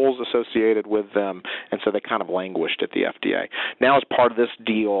not goals associated with them, and so they kind of languished at the FDA. Now, as part of this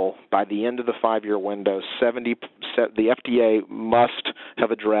deal, by the end of the 5-year window, the FDA must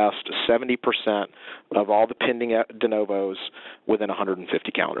have addressed 70% of all the pending de novos within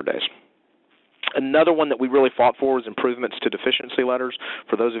 150 calendar days. Another one that we really fought for was improvements to deficiency letters.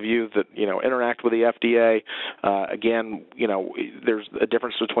 For those of you that interact with the FDA, again, there's a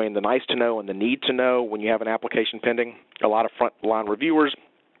difference between the nice to know and the need to know when you have an application pending. A lot of frontline reviewers.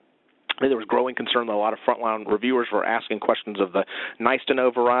 There was growing concern that a lot of frontline reviewers were asking questions of the nice-to-know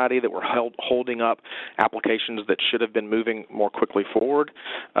variety that were holding up applications that should have been moving more forward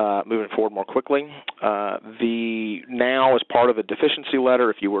more quickly. Now, as part of a deficiency letter,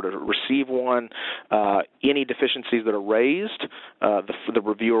 if you were to receive one, any deficiencies that are raised, the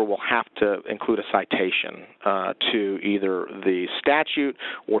reviewer will have to include a citation to either the statute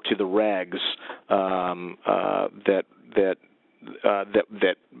or to the regs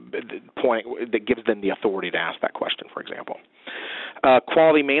that gives them the authority to ask that question, for example.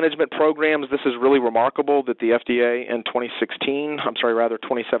 Quality management programs, this is really remarkable that the FDA in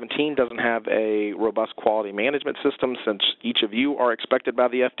 2017 doesn't have a robust quality management system, since each of you are expected by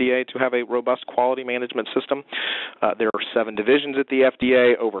the FDA to have a robust quality management system. There are 7 divisions at the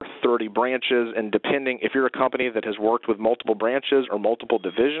FDA, over 30 branches, and depending, if you're a company that has worked with multiple branches or multiple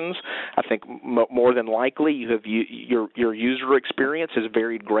divisions, I think more than likely your user experience has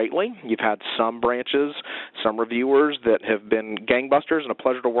varied greatly. You've had some branches, some reviewers that have been gangbusters and a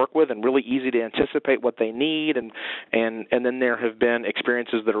pleasure to work with and really easy to anticipate what they need, and then there have been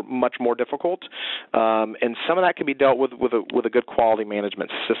experiences that are much more difficult, and some of that can be dealt with a good quality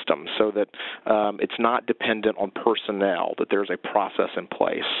management system, so that it's not dependent on personnel, that there's a process in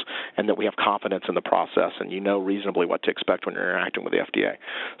place and that we have confidence in the process and reasonably what to expect when you're interacting with the FDA.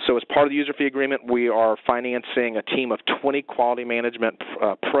 So as part of the user fee agreement, we are financing a team of 20 quality management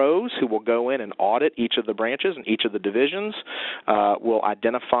pros who will go in and audit each of the branches and each of the divisions. We'll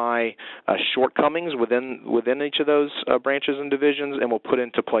identify shortcomings within each of those branches and divisions, and we'll put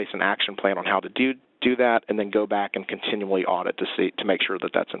into place an action plan on how to do do that, and then go back and continually audit to make sure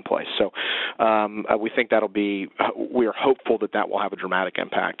that that's in place. So we think we are hopeful that will have a dramatic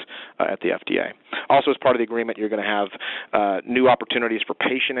impact at the FDA. Also, as part of the agreement, you're going to have new opportunities for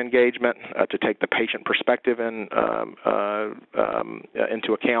patient engagement to take the patient perspective into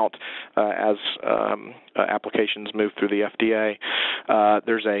account as applications move through the FDA.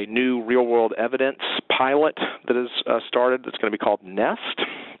 There's a new real-world evidence pilot that is started that's going to be called NEST.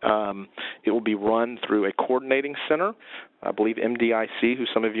 It will be run through a coordinating center. I believe MDIC, who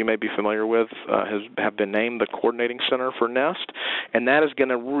some of you may be familiar with, have been named the coordinating center for NEST, and that is going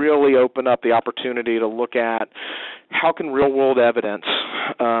to really open up the opportunity to look at how can real-world evidence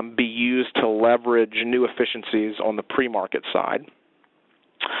be used to leverage new efficiencies on the pre-market side.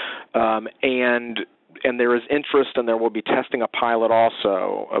 And there is interest, and there will be testing a pilot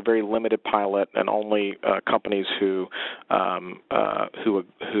also, a very limited pilot, and only companies who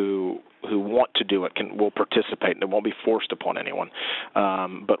want to do it will participate, and it won't be forced upon anyone.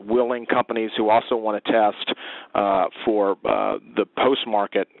 But willing companies who also want to test for the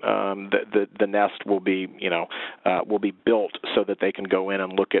post-market, the nest will be built so that they can go in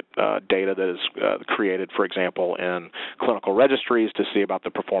and look at data that is created, for example, in clinical registries to see about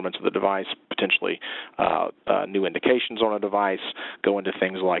the performance of the device, potentially new indications on a device, go into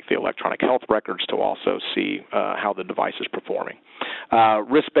things like the electronic health records to also see how the device is performing.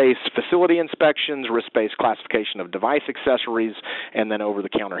 Risk-based facility inspections, risk-based classification of device accessories, and then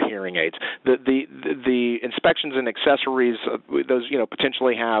over-the-counter hearing aids. The inspections and accessories, those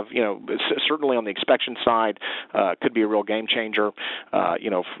potentially have certainly on the inspection side could be a real game changer.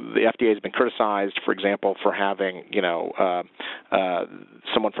 The FDA has been criticized, for example, for having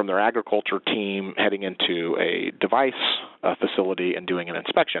someone from their agriculture team heading into a device facility and doing an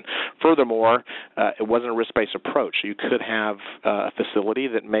inspection. Furthermore, it wasn't a risk-based approach. You could have a facility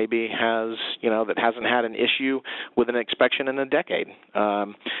that maybe that hasn't had an issue with an inspection in a decade,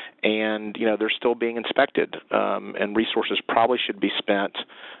 and they're still being inspected, and resources probably should be spent.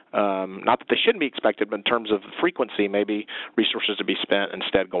 Not that they shouldn't be expected, but in terms of frequency, maybe resources to be spent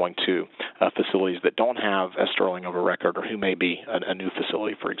instead going to facilities that don't have a sterling of a record or who may be a new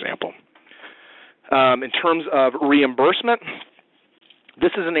facility, for example. In terms of reimbursement,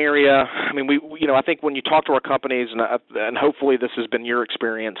 this is an area. I mean, I think when you talk to our companies, and hopefully this has been your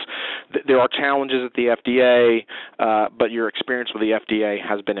experience, there are challenges at the FDA, but your experience with the FDA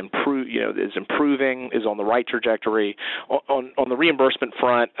has been is improving, is on the right trajectory. On the reimbursement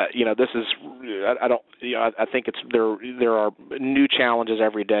front, this is. I think there are new challenges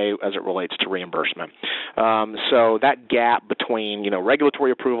every day as it relates to reimbursement. So that gap between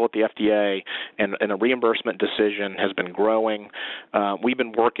regulatory approval at the FDA and a reimbursement decision has been growing. We've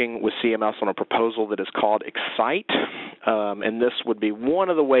been working with CMS on a proposal that is called Excite, and this would be one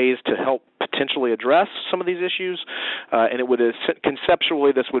of the ways to help potentially address some of these issues. And it would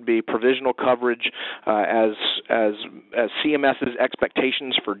conceptually, this would be provisional coverage as CMS's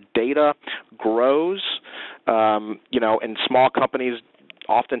expectations for data grows. And small companies,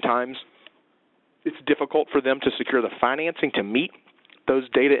 oftentimes, it's difficult for them to secure the financing to meet those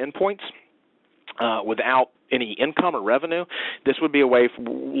data endpoints without any income or revenue. This would be a way for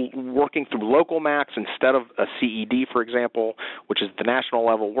working through local MACs instead of a CED, for example, which is the national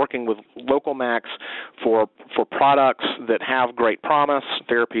level, working with local MACs for products that have great promise,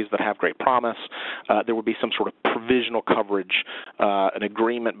 therapies that have great promise. There would be some sort of provisional coverage, an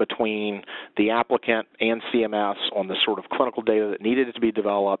agreement between the applicant and CMS on the sort of clinical data that needed to be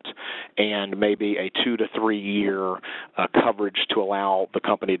developed, and maybe a 2 to 3 year coverage to allow the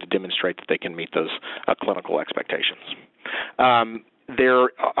company to demonstrate that they can meet those clinical expectations. There,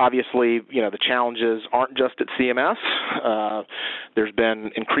 obviously, the challenges aren't just at CMS. There's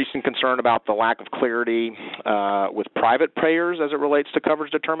been increasing concern about the lack of clarity with private payers as it relates to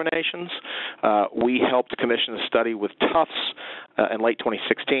coverage determinations. We helped commission a study with Tufts in late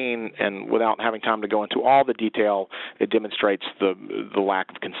 2016, and without having time to go into all the detail, it demonstrates the lack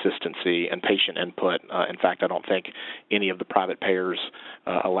of consistency and patient input. In fact, I don't think any of the private payers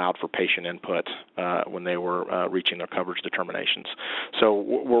allowed for patient input when they were reaching their coverage determinations. So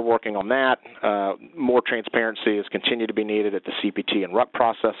we're working on that. More transparency has continued to be needed at the CPT and RUC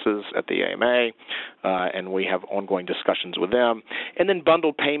processes at the AMA, and we have ongoing discussions with them. And then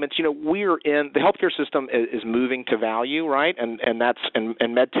bundled payments. We're in the healthcare system is moving to value, right? And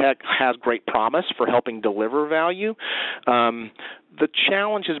MedTech has great promise for helping deliver value. The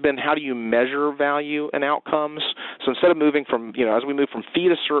challenge has been, how do you measure value and outcomes? So instead of moving from, as we move from fee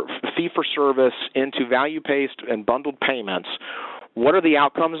for service into value-based and bundled payments, what are the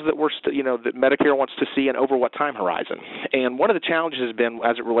outcomes that that Medicare wants to see and over what time horizon? And one of the challenges has been,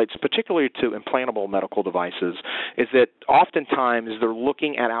 as it relates particularly to implantable medical devices, is that oftentimes they're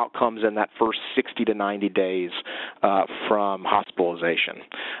looking at outcomes in that first 60 to 90 days from hospitalization.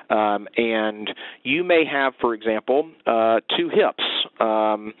 And you may have, for example, two hips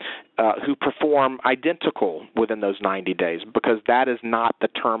who perform identical within those 90 days, because that is not the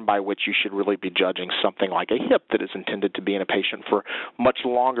term by which you should really be judging something like a hip that is intended to be in a patient for much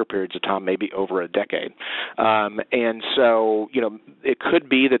longer periods of time, maybe over a decade. And so, it could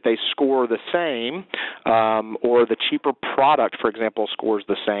be that they score the same, or the cheaper product, for example, scores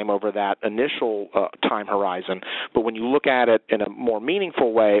the same over that initial time horizon. But when you look at it in a more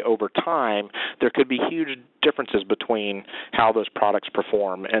meaningful way over time, there could be huge differences between how those products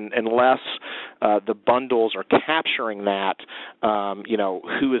perform. And unless the bundles are capturing that,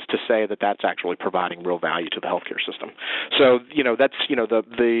 who is to say that that's actually providing real value to the healthcare system? So, that's,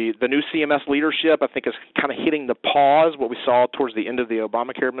 the new CMS leadership, I think, is kind of hitting the pause. What we saw towards the end of the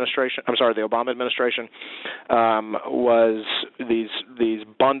Obama administration, was these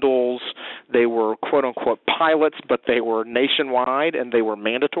bundles. They were quote-unquote pilots, but they were nationwide and they were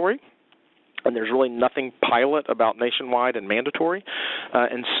mandatory. And there's really nothing pilot about nationwide and mandatory.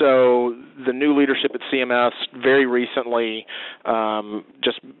 And so the new leadership at CMS very recently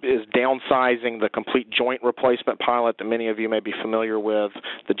just is downsizing the complete joint replacement pilot that many of you may be familiar with.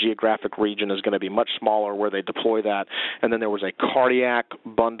 The geographic region is going to be much smaller where they deploy that. And then there was a cardiac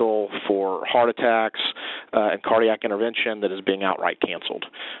bundle for heart attacks and cardiac intervention that is being outright canceled.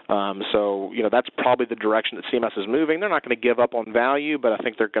 So, that's probably the direction that CMS is moving. They're not going to give up on value, but I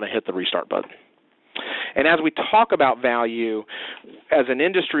think they're going to hit the restart button. And as we talk about value, as an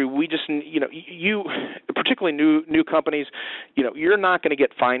industry, we just, you particularly new companies, you're not going to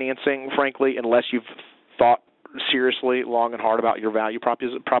get financing, frankly, unless you've thought seriously, long and hard about your value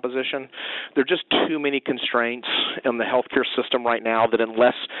proposition. There are just too many constraints in the healthcare system right now that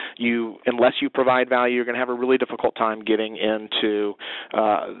unless you provide value, you're going to have a really difficult time getting into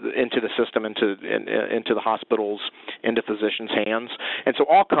the system, into the hospitals, into physicians' hands. And so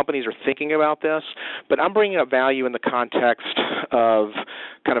all companies are thinking about this, but I'm bringing up value in the context of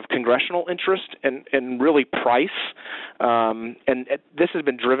kind of congressional interest and really price. This has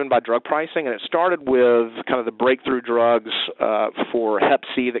been driven by drug pricing, and it started with kind of the breakthrough drugs for Hep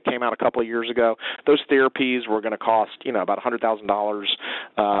C that came out a couple of years ago. Those therapies were going to cost, about $100,000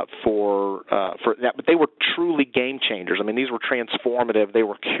 for that, but they were truly game changers. I mean, these were transformative, they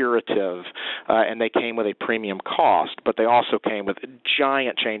were curative, and they came with a premium cost, but they also came with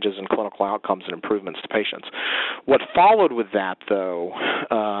giant changes in clinical outcomes and improvements to patients. What followed with that, though,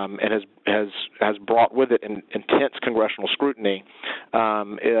 and has brought with it intense congressional scrutiny,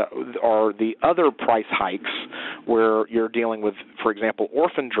 are the other price hikes where you're dealing with, for example,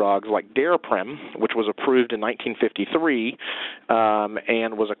 orphan drugs like Daraprim, which was approved in 1953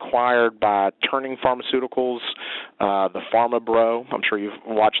 and was acquired by Turning Pharmaceuticals, the Pharma Bro. I'm sure you've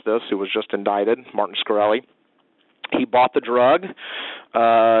watched this, who was just indicted, Martin Shkreli. He bought the drug.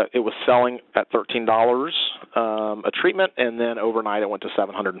 It was selling at $13 a treatment, and then overnight it went to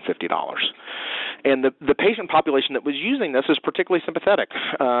 $750. And the patient population that was using this is particularly sympathetic.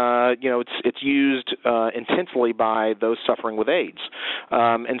 It's used intensely by those suffering with AIDS.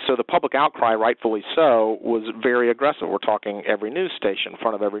 And so the public outcry, rightfully so, was very aggressive. We're talking every news station, in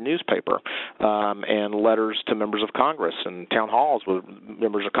front of every newspaper, and letters to members of Congress and town halls where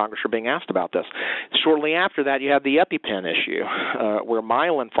members of Congress are being asked about this. Shortly after that, you have the EpiPen issue, where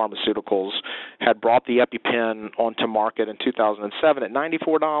Mylan Pharmaceuticals had brought the EpiPen onto market in 2007 at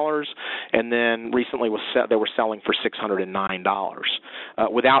 $94, and then recently they were selling for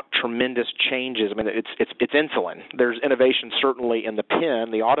 $609 without tremendous changes. I mean, it's insulin. There's innovation certainly in the pen,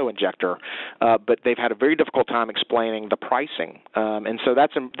 the auto-injector, but they've had a very difficult time explaining the pricing, and so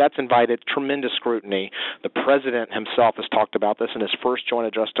that's invited tremendous scrutiny. The president himself has talked about this in his first joint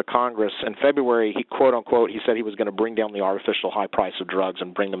address to Congress in February. He quote-unquote, he said he was going to bring down the artificial high price of drugs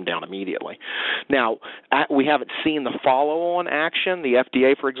and bring them down immediately. Now, we haven't seen the follow-on action. The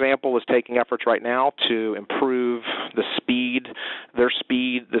FDA, for example, is taking efforts right now to improve the speed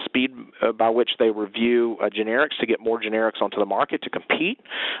by which they review generics to get more generics onto the market to compete,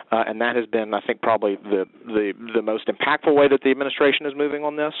 and that has been, I think, probably the most impactful way that the administration is moving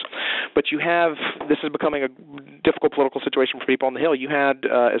on this. But this is becoming difficult political situation for people on the Hill. You had,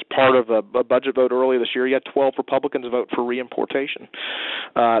 as part of a budget vote earlier this year, you had 12 Republicans vote for reimportation.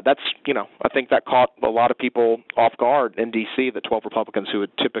 That's, I think that caught a lot of people off guard in D.C., that 12 Republicans who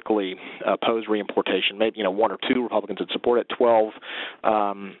would typically oppose reimportation, maybe, 1 or 2 Republicans would support it, 12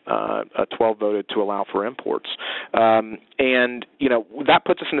 voted to allow for imports. And, that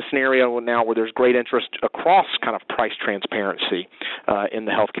puts us in a scenario now where there's great interest across kind of price transparency in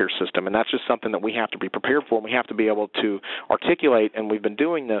the healthcare system, and that's just something that we have to be prepared for, and we have to be able to articulate, and we've been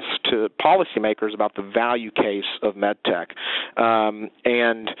doing this, to policymakers about the value case of MedTech.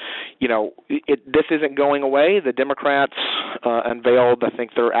 This isn't going away. The Democrats unveiled, I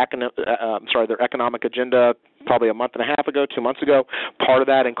think, their economic agenda probably a month and a half ago, 2 months ago. Part of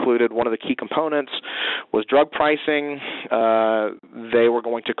that included, one of the key components was drug pricing. They were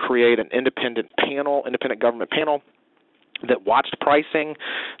going to create an independent government panel that watched pricing,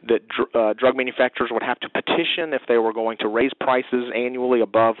 that drug manufacturers would have to petition if they were going to raise prices annually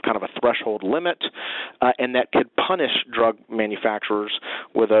above kind of a threshold limit, and that could punish drug manufacturers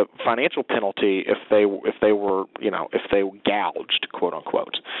with a financial penalty if they gouged, quote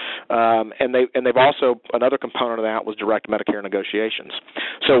unquote. And they've also, another component of that was direct Medicare negotiations.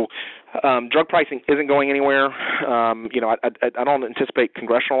 So drug pricing isn't going anywhere. I don't anticipate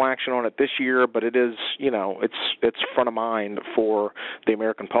congressional action on it this year, but it is, it's front of mind for the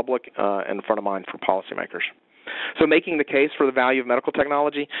American public and front of mind for policymakers. So making the case for the value of medical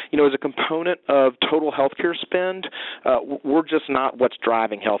technology, as a component of total healthcare spend, we're just not what's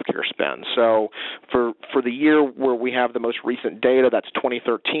driving healthcare spend. So for the year where we have the most recent data, that's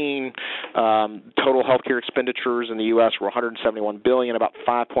 2013, total healthcare expenditures in the U.S. were $171 billion. About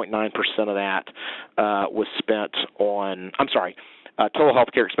 5.9% of that was spent on, total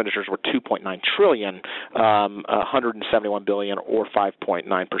healthcare expenditures were $2.9 trillion. $171 billion, or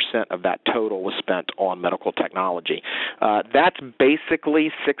 5.9% of that total, was spent on medical technology. That's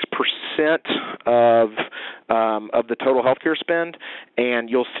basically 6% of the total healthcare spend, and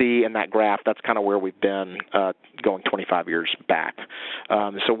you'll see in that graph that's kind of where we've been going 25 years back.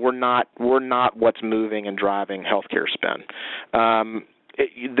 So we're not what's moving and driving healthcare spend.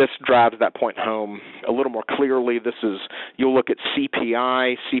 This drives that point home a little more clearly. You'll look at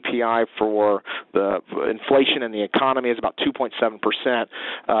CPI. CPI for the inflation in the economy is about 2.7%.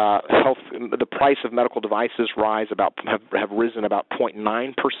 The price of medical devices have risen about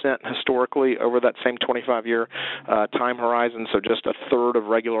 0.9% historically over that same 25-year time horizon, so just a third of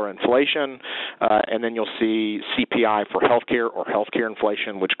regular inflation. And then you'll see CPI for healthcare, or healthcare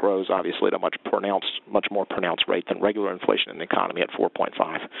inflation, which grows obviously at a much more pronounced rate than regular inflation in the economy at 4.5.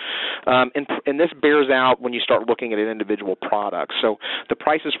 And this bears out when you start looking at individual products. So the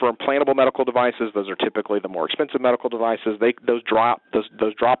prices for implantable medical devices, those are typically the more expensive medical devices. Those drop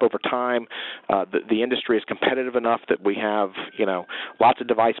over time. The industry is competitive enough that we have lots of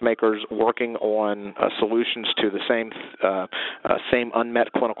device makers working on solutions to the same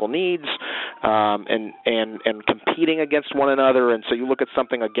unmet clinical needs, and competing against one another. And so you look at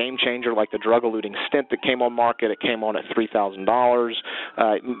a game changer like the drug-eluting stent that came on market. It came on at $3,000.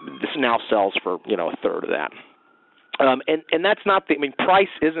 This now sells for a third of that. And that's not price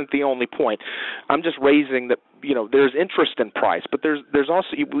isn't the only point. I'm just raising that there's interest in price, but there's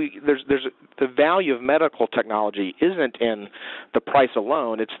also the value of medical technology isn't in the price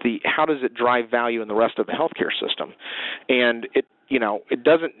alone. It's how does it drive value in the rest of the healthcare system, and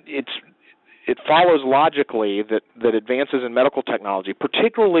it follows logically that advances in medical technology,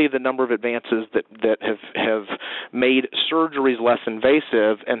 particularly the number of advances that have made surgeries less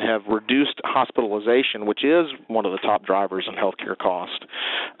invasive and have reduced hospitalization, which is one of the top drivers in healthcare cost,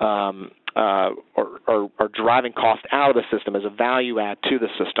 are driving cost out of the system as a value add to the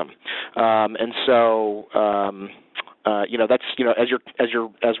system. And so that's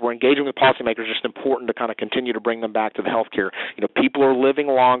as we're engaging with policymakers, it's just important to kind of continue to bring them back to the healthcare. People are living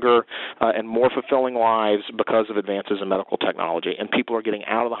longer and more fulfilling lives because of advances in medical technology, and people are getting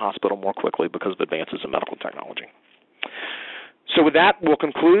out of the hospital more quickly because of advances in medical technology. So with that, we'll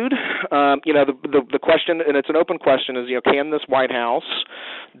conclude. The question, and it's an open question, is can this White House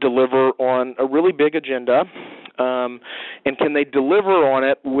deliver on a really big agenda, and can they deliver on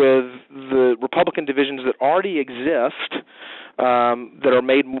it with the Republican divisions that already exist, that are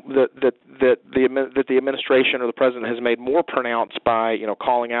made that the administration or the president has made more pronounced by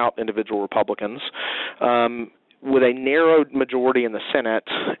calling out individual Republicans, with a narrowed majority in the Senate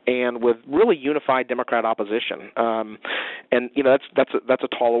and with really unified Democrat opposition, and that's a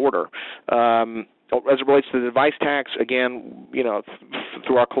tall order. as it relates to the device tax, again,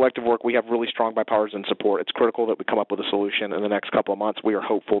 through our collective work, we have really strong bipartisan support. It's critical that we come up with a solution in the next couple of months. We are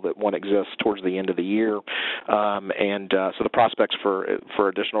hopeful that one exists towards the end of the year, so the prospects for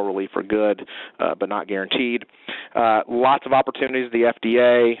additional relief are good, but not guaranteed. Lots of opportunities. The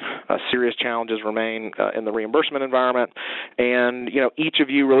FDA, serious challenges remain in the reimbursement environment, and each of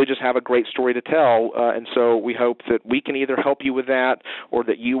you really just have a great story to tell, and so we hope that we can either help you with that or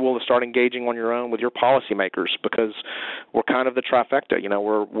that you will start engaging on your own with your policymakers, because we're kind of the trifecta.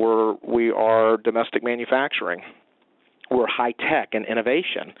 We are domestic manufacturing, we're high tech and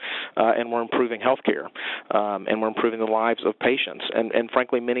innovation, and we're improving healthcare, and we're improving the lives of patients. And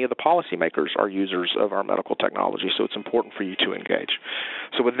frankly, many of the policymakers are users of our medical technology, so it's important for you to engage.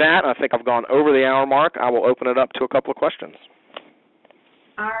 So with that, I think I've gone over the hour mark. I will open it up to a couple of questions.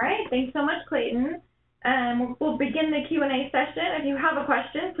 All right. Thanks so much, Clayton. We'll begin the Q&A session. If you have a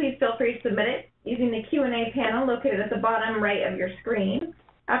question, please feel free to submit it using the Q&A panel located at the bottom right of your screen.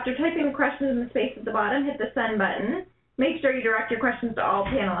 After typing the questions in the space at the bottom, hit the send button. Make sure you direct your questions to all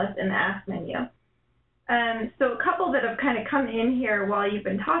panelists in the Ask menu. So a couple that have kind of come in here while you've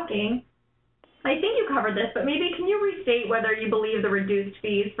been talking. I think you covered this, but maybe can you restate whether you believe the reduced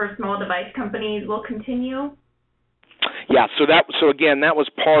fees for small device companies will continue? Yeah, so again, that was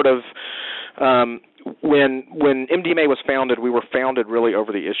part of when MDMA was founded. We were founded really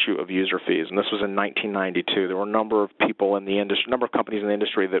over the issue of user fees, and this was in 1992. There were a number of people in the industry, a number of companies in the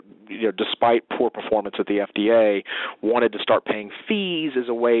industry that, despite poor performance at the FDA, wanted to start paying fees as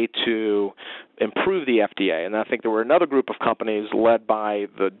a way to improve the FDA. And I think there were another group of companies led by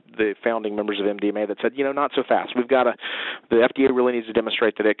the founding members of MDMA that said, not so fast. The FDA really needs to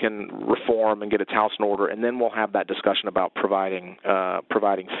demonstrate that it can reform and get its house in order, and then we'll have that discussion about providing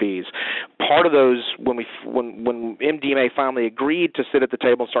fees. Part of those, when MDMA finally agreed to sit at the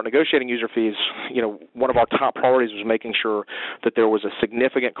table and start negotiating user fees, one of our top priorities was making sure that there was a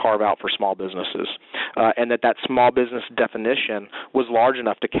significant carve-out for small businesses, and that small business definition was large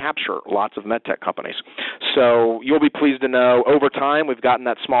enough to capture lots of MedTech companies. So you'll be pleased to know, over time, we've gotten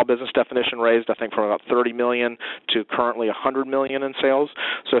that small business definition raised, I think, from about $30 million to currently $100 million in sales.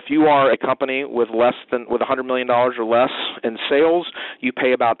 So if you are a company with $100 million or less in sales, you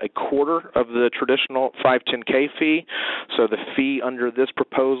pay about a quarter of the traditional 510K fee. So the fee under this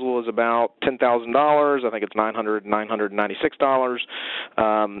proposal is about $10,000. I think it's $996.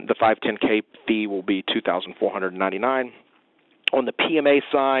 The 510K fee will be $2,499. On the PMA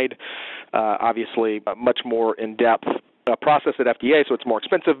side, obviously, a much more in-depth process at FDA, so it's more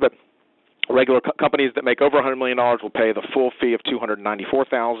expensive, but regular companies that make over $100 million will pay the full fee of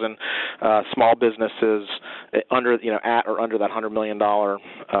 $294,000. Small businesses at or under that $100 million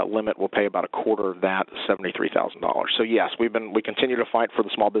limit will pay about a quarter of that, $73,000. So yes, we continue to fight for the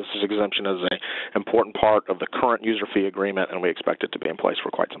small business exemption as an important part of the current user fee agreement, and we expect it to be in place for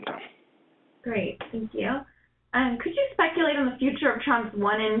quite some time. Great, thank you. Could you speculate on the future of Trump's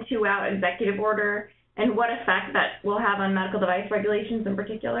 1-in, 2-out executive order and what effect that will have on medical device regulations in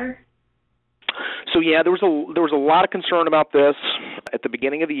particular? So yeah, there was a lot of concern about this at the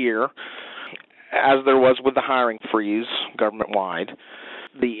beginning of the year, as there was with the hiring freeze government-wide.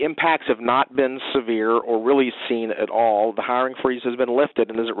 The impacts have not been severe or really seen at all. The hiring freeze has been lifted,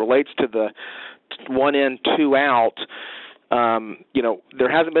 and as it relates to the 1-in, 2-out, there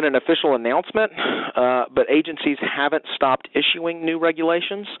hasn't been an official announcement, but agencies haven't stopped issuing new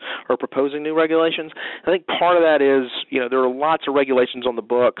regulations or proposing new regulations. I think part of that is, there are lots of regulations on the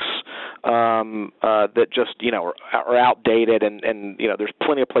books that just, are outdated, and there's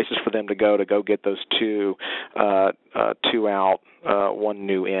plenty of places for them to go get those two out, one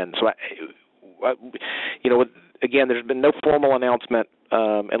new in. So, again, there's been no formal announcement.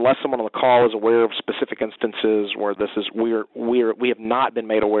 Unless someone on the call is aware of specific instances where this is, we have not been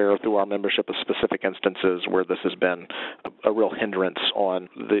made aware through our membership of specific instances where this has been a real hindrance on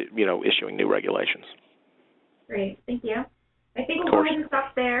the, issuing new regulations. Great, thank you. I think we'll go ahead and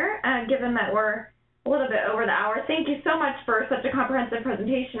stop there, given that we're a little bit over the hour. Thank you so much for such a comprehensive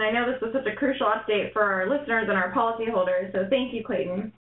presentation. I know this was such a crucial update for our listeners and our policyholders, so thank you, Clayton.